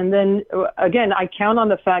 and then again, I count on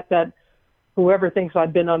the fact that whoever thinks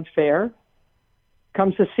I've been unfair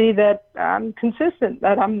comes to see that I'm consistent,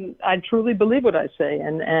 that I truly believe what I say,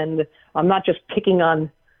 and I'm not just picking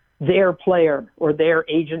on their player or their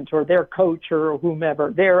agent or their coach or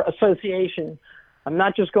whomever, their association. I'm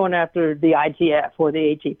not just going after the ITF or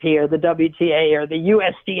the ATP or the WTA or the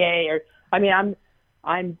USDA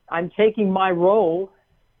I'm taking my role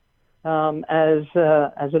as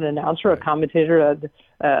an announcer, a commentator,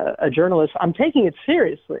 a journalist. I'm taking it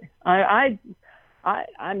seriously.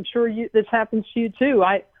 I'm sure this happens to you too.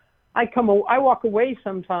 I walk away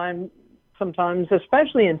sometimes,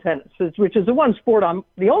 especially in tennis, which is the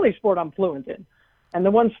only sport I'm fluent in, and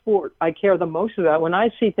the one sport I care the most about. When I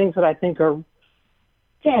see things that I think are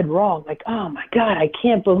dead wrong, like, oh my God, I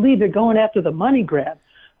can't believe they're going after the money grab,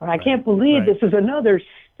 or I can't believe this is another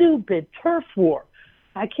stupid turf war.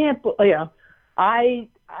 I can't, I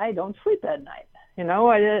don't sleep at night,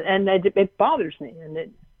 and it bothers me,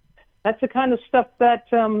 and that's the kind of stuff that.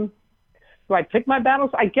 Do I pick my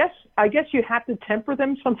battles? I guess you have to temper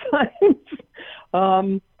them sometimes,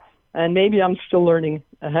 and maybe I'm still learning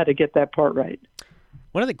how to get that part right.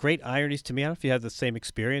 One of the great ironies to me, I don't know if you have the same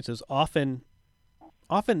experience, is often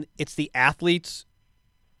it's the athletes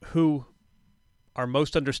who are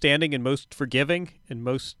most understanding and most forgiving and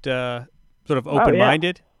most sort of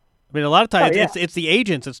open-minded. I mean, a lot of times it's the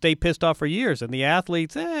agents that stay pissed off for years, and the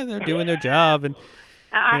athletes, they're doing their job. And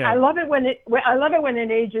I love it when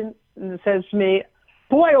an agent says to me,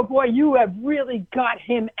 "Boy, oh boy, you have really got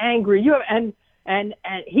him angry. You have, and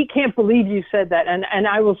he can't believe you said that." And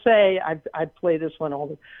I will say, I play this one all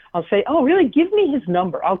the. I'll say, "Oh, really? Give me his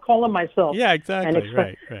number. I'll call him myself." Yeah, exactly.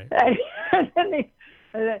 Right. And then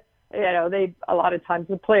they a lot of times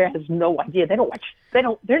the player has no idea. They don't watch.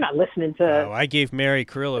 They're not listening to. Oh, I gave Mary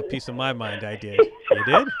Carrillo a piece of my mind. I did. You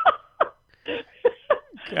did?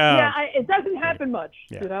 It doesn't happen much.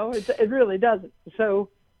 Yeah. It really doesn't. So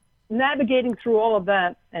navigating through all of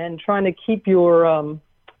that and trying to keep your own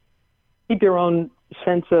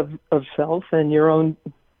sense of self and your own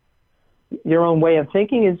way of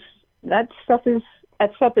thinking that stuff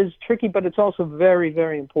is tricky, but it's also very,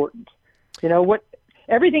 very important.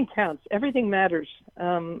 Everything counts. Everything matters.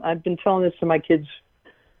 I've been telling this to my kids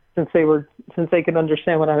since they could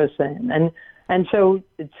understand what I was saying. And so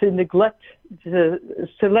to neglect to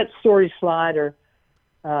let stories slide or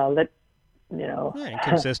let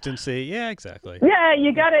inconsistency. Yeah, exactly. Yeah,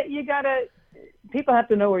 you gotta. People have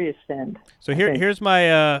to know where you stand. So here's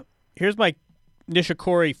my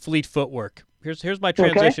Nishikori Fleet footwork. Here's my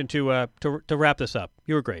transition to wrap this up.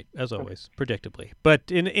 You were great as always, predictably.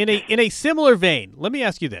 But in a similar vein, let me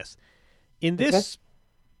ask you this: in this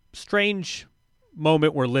strange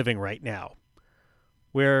moment we're living right now,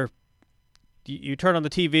 where you turn on the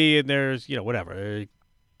TV and there's whatever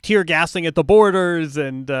tear gassing at the borders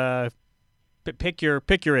and pick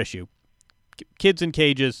your issue, kids in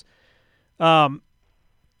cages.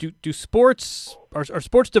 Do sports are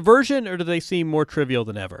sports diversion, or do they seem more trivial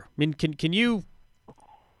than ever? I mean, can you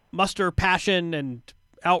muster passion and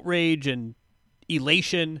outrage and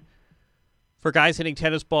elation for guys hitting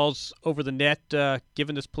tennis balls over the net,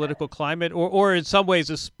 given this political climate, or in some ways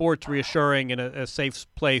is sports reassuring in a safe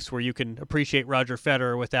place where you can appreciate Roger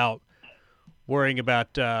Federer without worrying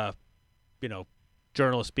about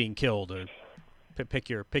journalists being killed, or pick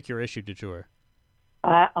your issue du jour?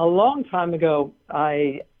 A long time ago,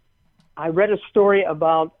 I read a story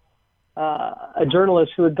about a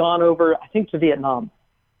journalist who had gone over, I think, to Vietnam.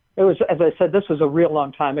 It was, as I said, this was a real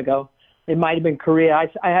long time ago. It might have been Korea.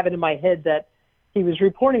 I have it in my head that he was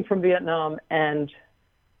reporting from Vietnam, and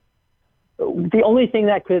the only thing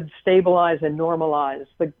that could stabilize and normalize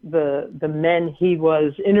the men he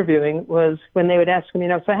was interviewing was when they would ask him,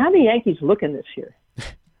 so how do the Yankees looking this year?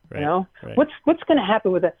 Right. What's going to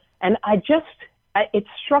happen with it? And it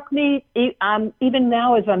struck me, even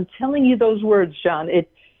now as I'm telling you those words, John,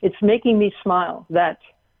 it's making me smile that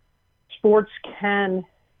sports can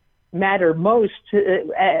matter most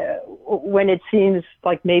when it seems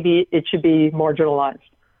like maybe it should be marginalized.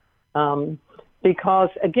 Because,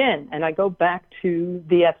 again, and I go back to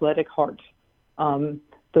the athletic heart,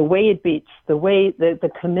 the way it beats, the way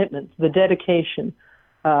the commitment, the dedication,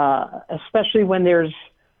 especially when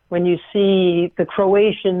you see the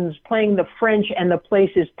Croatians playing the French and the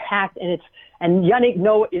place is packed and Yannick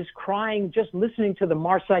Noah is crying just listening to the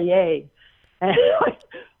Marseillaise. And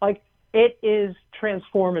like it is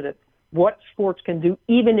transformative what sports can do,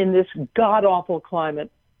 even in this god-awful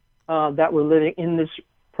climate that we're living in, this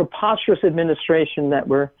preposterous administration that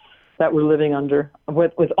we're living under,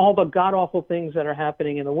 with all the god-awful things that are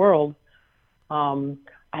happening in the world.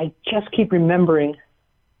 I just keep remembering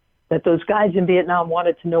that those guys in Vietnam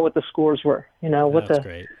wanted to know what the scores were.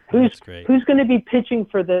 Great. Who's going to be pitching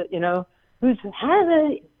for the,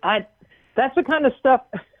 that's the kind of stuff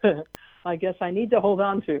I guess I need to hold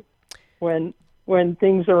on to when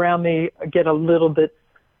things around me get a little bit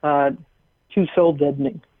too soul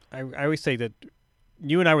deadening. I always say that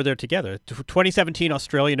you and I were there together. 2017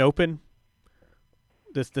 Australian Open,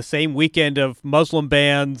 the same weekend of Muslim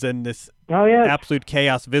bans and this absolute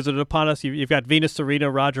chaos visited upon us. You've got Venus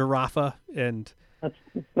Serena, Roger Rafa, and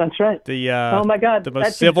That's right. Oh my God, the most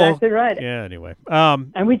that's civil. exactly right. Yeah. Anyway.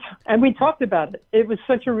 And we talked about it. It was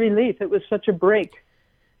such a relief. It was such a break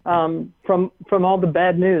from all the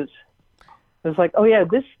bad news. It was like, oh yeah,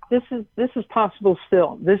 this is possible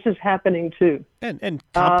still. This is happening too. And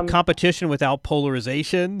competition without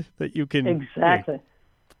polarization that you can exactly.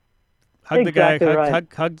 Hug the guy. Right.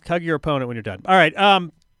 Hug your opponent when you're done. All right.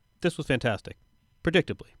 This was fantastic.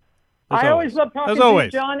 Predictably. I always love talking to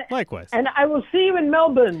you, John. Likewise. And I will see you in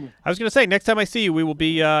Melbourne. I was going to say, next time I see you, we will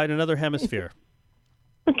be in another hemisphere.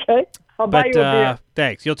 Okay. I'll buy you a beer.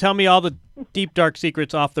 Thanks. You'll tell me all the deep, dark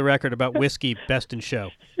secrets off the record about whiskey, best in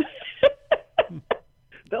show.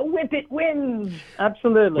 The Whippet wins.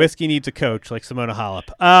 Absolutely. Whiskey needs a coach like Simona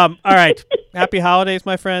Halep. All right. Happy holidays,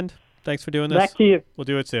 my friend. Thanks for doing this. Back to you. We'll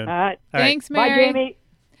do it soon. All right. Thanks, Bye, Mary. Jamie.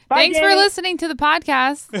 Bye, Thanks Jamie. for listening to the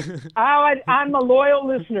podcast. I'm a loyal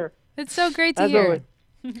listener. It's so great to As hear.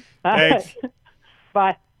 always. Thanks.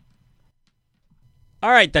 Bye.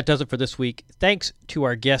 All right, that does it for this week. Thanks to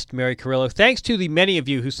our guest, Mary Carillo. Thanks to the many of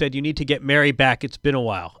you who said you need to get Mary back. It's been a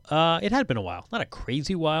while. It had been a while. Not a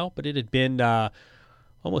crazy while, but it had been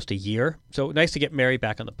almost a year. So nice to get Mary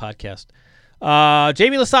back on the podcast.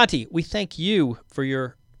 Jamie Lisanti, we thank you for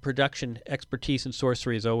your production expertise and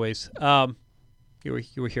sorcery as always. You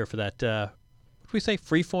were here for that. What did we say?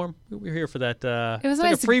 Freeform. We were here for that. It was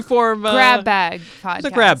like nice a freeform grab bag podcast. It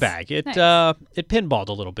was a grab bag. It Nice. It pinballed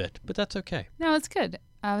a little bit, but that's okay. No, it's good.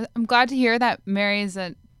 I'm glad to hear that Mary is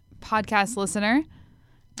a podcast listener.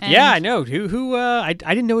 And Yeah, I know. Who? I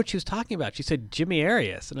didn't know what she was talking about. She said Jimmy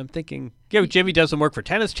Arias, and I'm thinking, Jimmy does some work for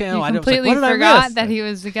Tennis Channel. You I was like, completely what did I forgot miss? that he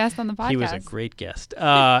was a guest on the podcast. He was a great guest,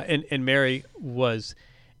 and Mary was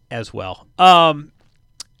as well.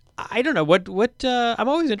 I don't know what. I'm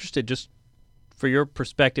always interested, just for your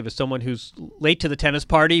perspective, as someone who's late to the tennis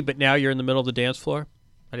party, but now you're in the middle of the dance floor.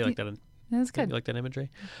 How do you like that? That's good. You like that imagery?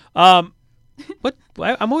 I'm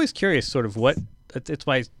always curious, sort of what. It's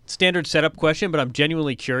my standard setup question, but I'm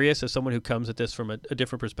genuinely curious as someone who comes at this from a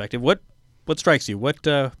different perspective. What strikes you?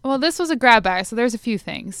 Well, this was a grab bag, so there's a few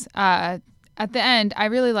things. At the end, I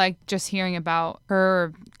really liked just hearing about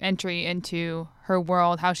her entry into her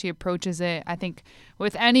world, how she approaches it. I think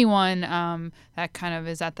with anyone that kind of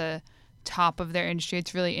is at the top of their industry,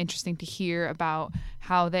 it's really interesting to hear about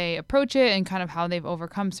how they approach it and kind of how they've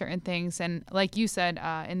overcome certain things. And like you said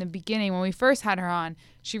in the beginning, when we first had her on,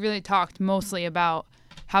 she really talked mostly about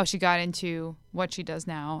how she got into what she does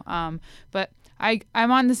now. But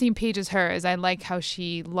I'm on the same page as her, as I like how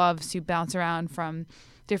she loves to bounce around from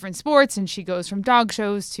different sports, and she goes from dog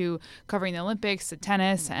shows to covering the Olympics to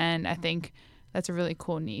tennis, and I think that's a really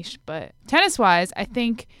cool niche. But tennis-wise, I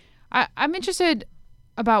think I'm interested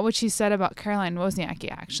about what she said about Caroline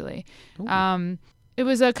Wozniacki, actually. It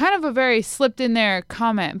was a kind of a very slipped in there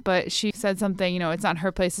comment, but she said something, it's not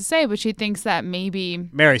her place to say, but she thinks that maybe...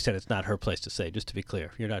 Mary said it's not her place to say, just to be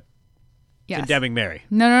clear. You're not condemning Mary.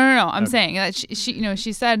 No. I'm saying that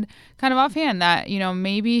she said kind of offhand that,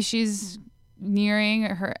 maybe she's nearing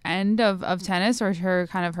her end of tennis, or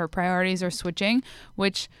her priorities are switching,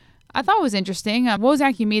 which I thought was interesting.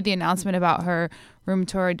 Wozniacki made the announcement about her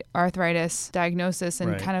rheumatoid arthritis diagnosis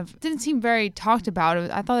and kind of didn't seem very talked about.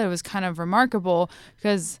 I thought it was kind of remarkable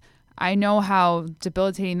because I know how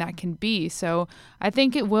debilitating that can be. So I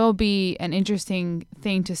think it will be an interesting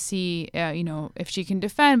thing to see, if she can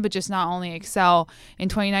defend, but just not only excel in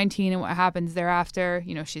 2019 and what happens thereafter.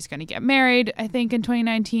 She's going to get married, I think, in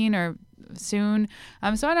 2019 or soon.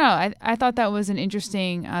 So I don't know. I thought that was an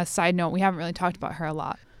interesting side note. We haven't really talked about her a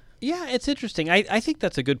lot. Yeah, it's interesting. I think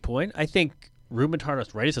that's a good point. I think rheumatoid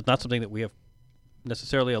arthritis is not something that we have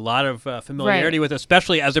necessarily a lot of familiarity with,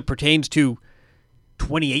 especially as it pertains to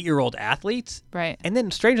 28-year-old athletes. Right. And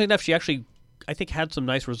then, strangely enough, she actually, I think, had some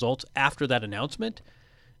nice results after that announcement.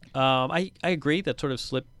 I agree that sort of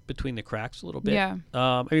slipped between the cracks a little bit. Yeah.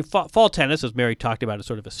 Fall tennis, as Mary talked about, is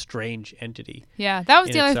sort of a strange entity. Yeah, that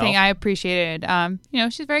was the other thing I appreciated.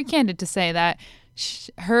 She's very candid to say that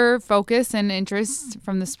her focus and interest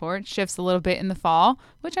from the sport shifts a little bit in the fall,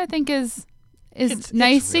 which I think is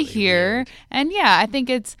nice really to hear. Weird. And yeah, I think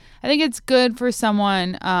it's good for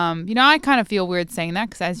someone. I kind of feel weird saying that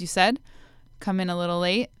because, as you said, come in a little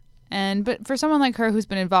late. But for someone like her who's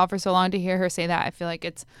been involved for so long, to hear her say that, I feel like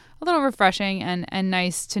it's a little refreshing and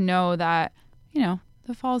nice to know that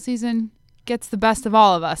the fall season gets the best of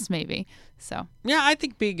all of us, maybe. So yeah, I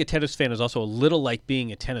think being a tennis fan is also a little like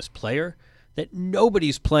being a tennis player. That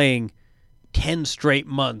nobody's playing 10 straight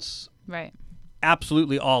months, right?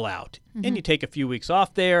 Absolutely all out. And you take a few weeks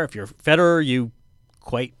off there. If you're Federer, you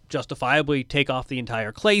quite justifiably take off the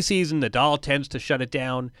entire clay season. Nadal tends to shut it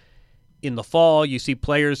down. in the fall. You see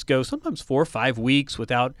players go sometimes 4 or 5 weeks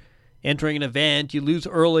without entering an event. You lose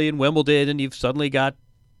early in Wimbledon, and you've suddenly got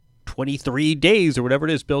 23 days or whatever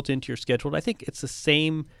it is built into your schedule. And I think it's the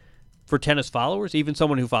same for tennis followers, even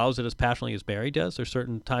someone who follows it as passionately as Barry does. There's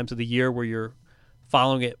certain times of the year where you're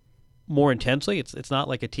following it more intensely. It's not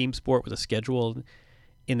like a team sport with a schedule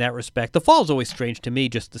in that respect. The fall is always strange to me,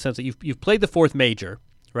 just the sense that you've played the fourth major,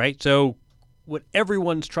 right? So what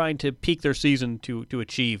everyone's trying to peak their season to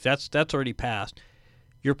achieve, that's already passed.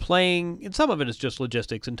 You're playing, and some of it is just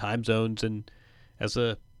logistics and time zones, and as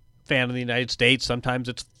a fan of the United States, sometimes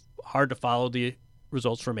it's hard to follow the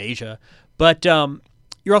results from Asia. But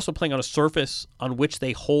you're also playing on a surface on which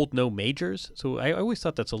they hold no majors. So I always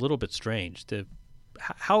thought that's a little bit strange.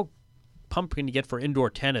 How pumped can you get for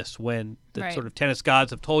indoor tennis when the sort of tennis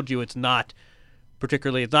gods have told you it's not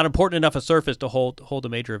important enough a surface to hold a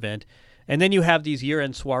major event. And then you have these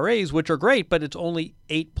year-end soirees, which are great, but it's only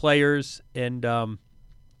 8 players, and some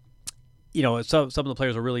of the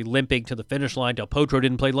players are really limping to the finish line. Del Potro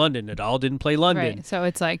didn't play London. Nadal didn't play London. Right. So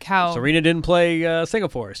it's like how Serena didn't play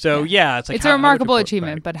Singapore. So it's like it's a remarkable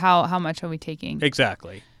achievement, but how much are we taking?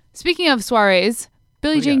 Exactly. Speaking of soirees,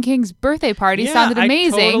 Billie Jean King's birthday party sounded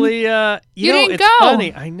amazing. I totally, you didn't it's go.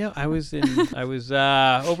 Funny. I know. I was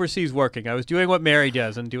overseas working. I was doing what Mary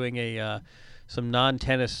does and doing some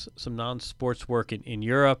non-tennis, some non-sports work in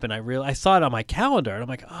Europe, and I saw it on my calendar, and I'm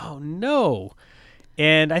like, oh no.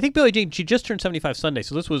 And I think Billie Jean, she just turned 75 Sunday,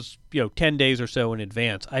 so this was 10 days or so in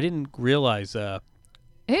advance. I didn't realize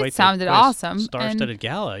it sounded awesome. Star-studded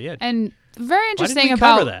gala, yeah. And very interesting Why didn't we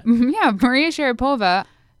about cover that? Maria Sharapova,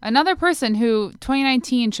 another person who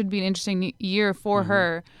 2019 should be an interesting year for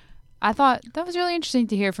her. I thought that was really interesting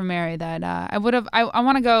to hear from Mary. That I'm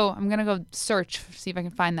gonna go search, see if I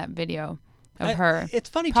can find that video of her. It's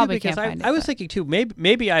funny Probably too, because can't find I was thinking too,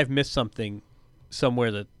 maybe I've missed something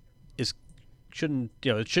somewhere that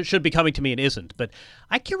should be coming to me and isn't. But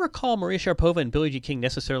I can't recall Maria Sharapova and Billie Jean King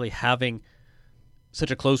necessarily having such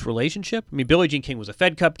a close relationship. I mean, Billie Jean King was a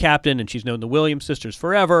Fed Cup captain, and she's known the Williams sisters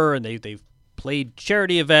forever, and they've played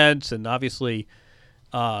charity events, and obviously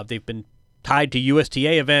they've been tied to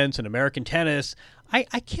USTA events and American tennis. I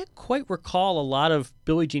can't quite recall a lot of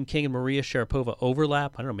Billie Jean King and Maria Sharapova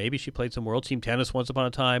overlap. I don't know, maybe she played some World Team Tennis once upon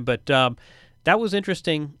a time, but that was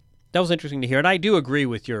interesting. That was interesting to hear, and I do agree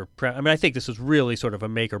with your. I think this was really sort of a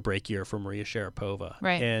make or break year for Maria Sharapova.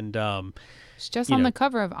 Right, and she's just on the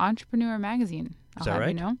cover of Entrepreneur magazine. Is that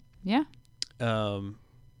right? You know? Yeah.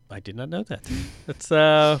 I did not know that. That's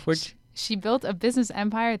She built a business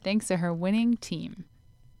empire thanks to her winning team.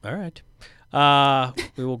 All right.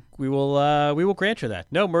 We will grant her that.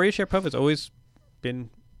 No, Maria Sharapova has always been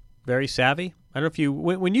very savvy. I don't know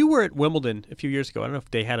if when you were at Wimbledon a few years ago, I don't know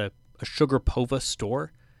if they had a Sugarpova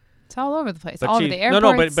store. It's all over the place. But all over the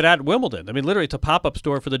airports. but at Wimbledon, I mean, literally, it's a pop-up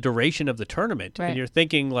store for the duration of the tournament, right. And you're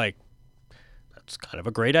thinking like, that's kind of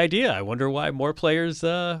a great idea. I wonder why more players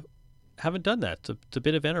haven't done that. It's a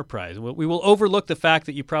bit of enterprise. We will overlook the fact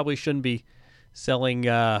that you probably shouldn't be selling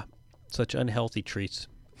such unhealthy treats.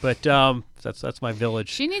 But that's my village.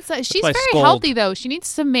 She's very healthy though. She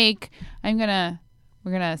needs to make. We're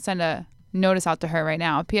gonna send a notice out to her right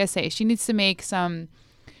now. A PSA. She needs to make some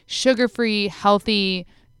sugar-free, healthy,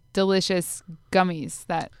 delicious gummies.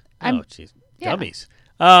 Gummies.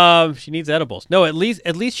 She needs edibles. No, at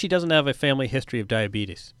least she doesn't have a family history of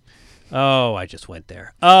diabetes. Oh, I just went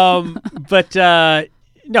there. But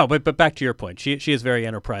back to your point. She is very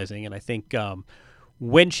enterprising, and I think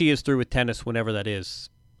when she is through with tennis, whenever that is,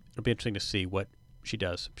 it'll be interesting to see what she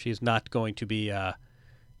does. She's not going to be,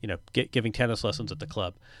 giving tennis lessons at the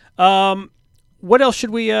club. What else should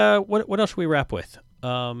we? What else should we wrap with?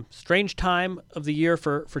 Strange time of the year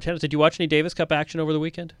for tennis. Did you watch any Davis Cup action over the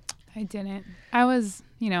weekend? I didn't. I was,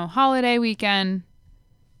 holiday weekend.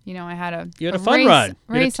 I had a fun run.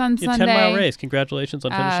 Race on Sunday. 10-mile race. Congratulations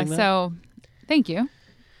on finishing that. So, thank you.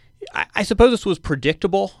 I suppose this was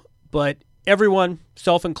predictable, but everyone,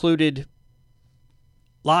 self-included,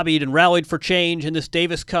 lobbied and rallied for change, and this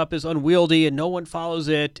Davis Cup is unwieldy and no one follows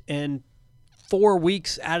it, and 4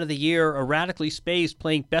 weeks out of the year, erratically spaced,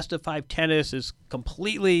 playing best-of-5 tennis is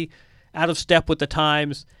completely out of step with the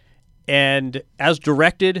times, and as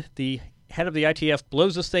directed, the head of the ITF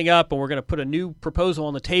blows this thing up, and we're going to put a new proposal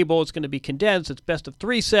on the table. It's going to be condensed. It's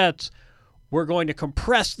best-of-3 sets. We're going to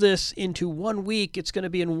compress this into 1 week. It's going to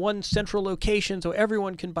be in one central location so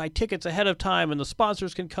everyone can buy tickets ahead of time and the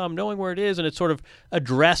sponsors can come knowing where it is. And it sort of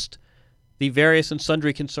addressed the various and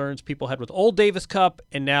sundry concerns people had with old Davis Cup,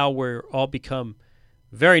 and now we're all become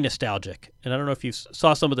very nostalgic. And I don't know if you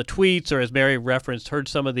saw some of the tweets or, as Mary referenced, heard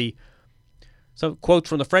some of the some quotes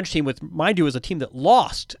from the French team, with, mind you, is a team that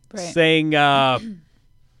lost, saying,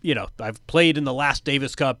 I've played in the last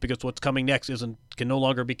Davis Cup because what's coming next can no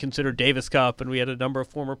longer be considered Davis Cup. And we had a number of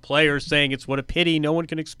former players saying it's what a pity, no one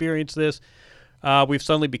can experience this. We've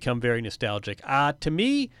suddenly become very nostalgic. To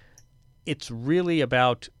me, it's really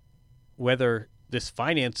about whether this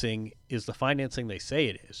financing is the financing they say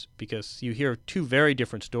it is, because you hear two very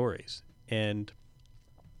different stories. And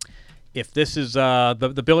if this is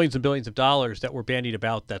the billions and billions of dollars that were bandied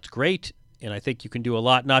about, that's great. And I think you can do a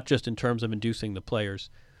lot, not just in terms of inducing the players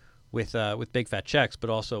with big fat checks, but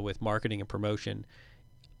also with marketing and promotion.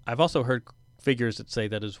 I've also heard figures that say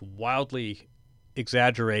that is wildly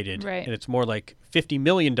exaggerated, and it's more like $50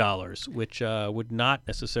 million, which would not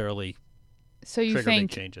necessarily trigger big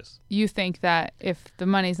changes. You think that if the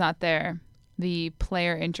money's not there, the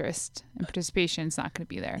player interest and participation is not going to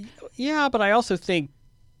be there? Yeah, but I also think,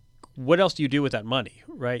 what else do you do with that money,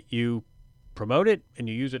 right? You promote it, and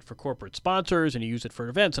you use it for corporate sponsors, and you use it for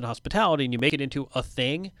events and hospitality, and you make it into a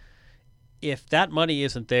thing. If that money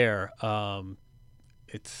isn't there,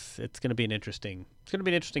 it's going to be an interesting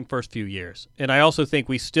first few years. And I also think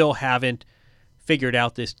we still haven't figured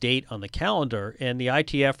out this date on the calendar. And the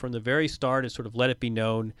ITF from the very start has sort of let it be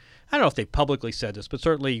known. I don't know if they publicly said this, but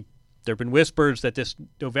certainly there have been whispers that this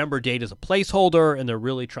November date is a placeholder, and they're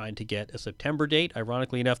really trying to get a September date.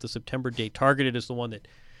 Ironically enough, the September date targeted is the one that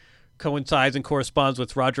coincides and corresponds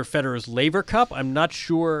with Roger Federer's Laver Cup. I'm not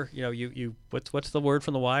sure, you what's the word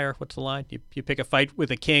from The Wire? What's the line? You pick a fight with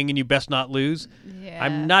a king and you best not lose. Yeah.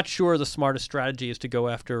 I'm not sure the smartest strategy is to go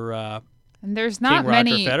after and there's not King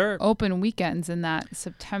many Roger Federer. Open weekends in that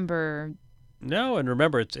September. No, and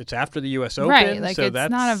remember, it's after the U.S. Open. Right, like so it's that's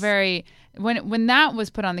not a very... When that was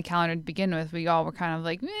put on the calendar to begin with, we all were kind of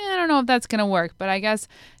like, I don't know if that's going to work. But I guess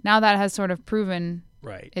now that has sort of proven...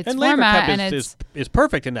 Right. Its and Laver format, Cup and is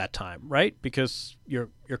perfect in that time, right? Because you're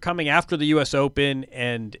coming after the U.S. Open,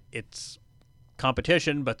 and it's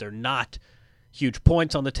competition, but they're not huge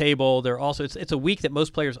points on the table. They're also it's a week that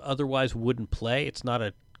most players otherwise wouldn't play. It's not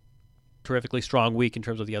a terrifically strong week in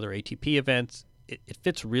terms of the other ATP events. It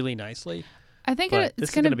fits really nicely. I think this is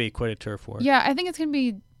going to be quite a turf war. Yeah, I think it's going to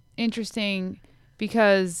be interesting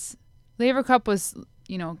because Laver Cup was...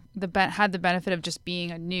 had the benefit of just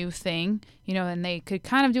being a new thing, and they could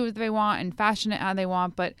kind of do what they want and fashion it how they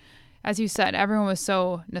want. But as you said, everyone was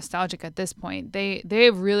so nostalgic at this point.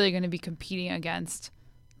 They're really going to be competing against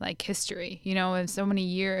like history, in so many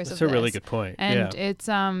years. That's a really good point. And it's,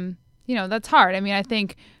 that's hard. I mean, I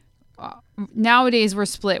think nowadays we're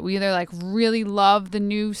split. We either like really love the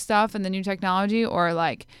new stuff and the new technology, or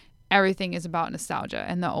like everything is about nostalgia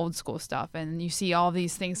and the old school stuff. And you see all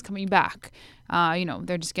these things coming back.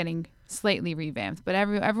 They're just getting slightly revamped, but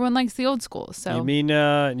everyone likes the old school. So you mean,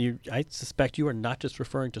 I suspect you are not just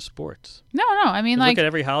referring to sports. No. I mean, look at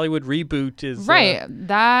every Hollywood reboot is right.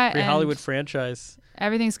 That every Hollywood franchise.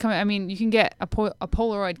 Everything's coming. I mean, you can get a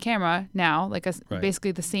Polaroid camera now, like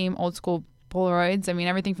basically the same old school Polaroids. I mean,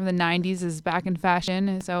 everything from the 90s is back in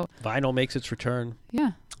fashion. So vinyl makes its return.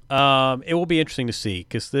 Yeah. It will be interesting to see,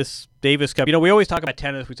 because this Davis Cup, we always talk about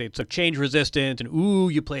tennis. We say it's so change resistant, and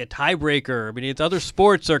you play a tiebreaker. I mean, it's other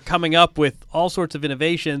sports are coming up with all sorts of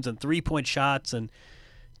innovations and 3-point shots, and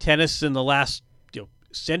tennis in the last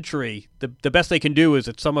century, the best they can do is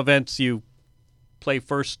at some events you play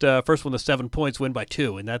first one to 7 points, win by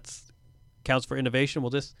 2, and that's counts for innovation. Well,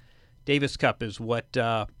 this Davis Cup is what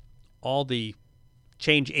all the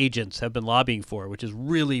change agents have been lobbying for, which is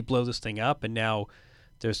really blow this thing up, and now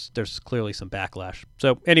there's clearly some backlash.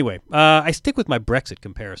 So anyway, I stick with my Brexit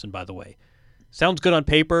comparison, by the way. Sounds good on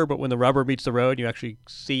paper, but when the rubber meets the road, you actually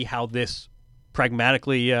see how this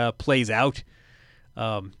pragmatically plays out.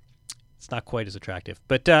 It's not quite as attractive.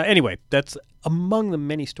 But anyway, that's among the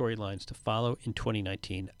many storylines to follow in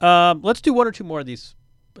 2019. Let's do one or two more of these.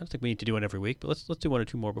 I don't think we need to do one every week, but let's do one or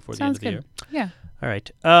two more before the end of the year. Yeah. All right.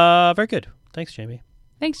 Very good. Thanks, Jamie.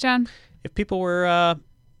 Thanks, John. If people were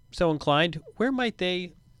so inclined, where might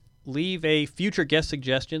they leave a future guest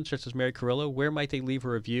suggestion, such as Mary Carrillo? Where might they leave a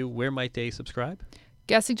review? Where might they subscribe?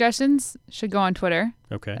 Guest suggestions should go on Twitter.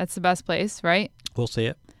 Okay. That's the best place, right? We'll see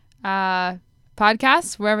it.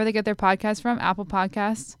 Podcasts, wherever they get their podcasts from, Apple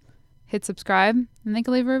Podcasts, hit subscribe, and they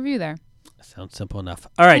can leave a review there. Sounds simple enough.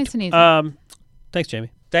 All right. Nice and easy. Thanks,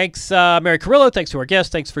 Jamie. Thanks, Mary Carrillo. Thanks to our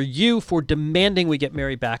guests. Thanks for you for demanding we get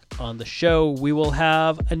Mary back on the show. We will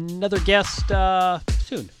have another guest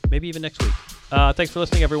soon, maybe even next week. Thanks for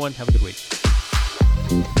listening, everyone. Have a good week.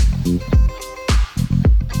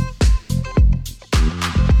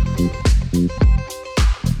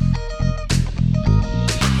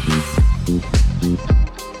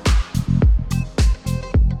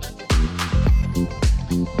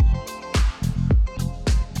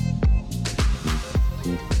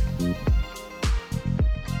 Bye.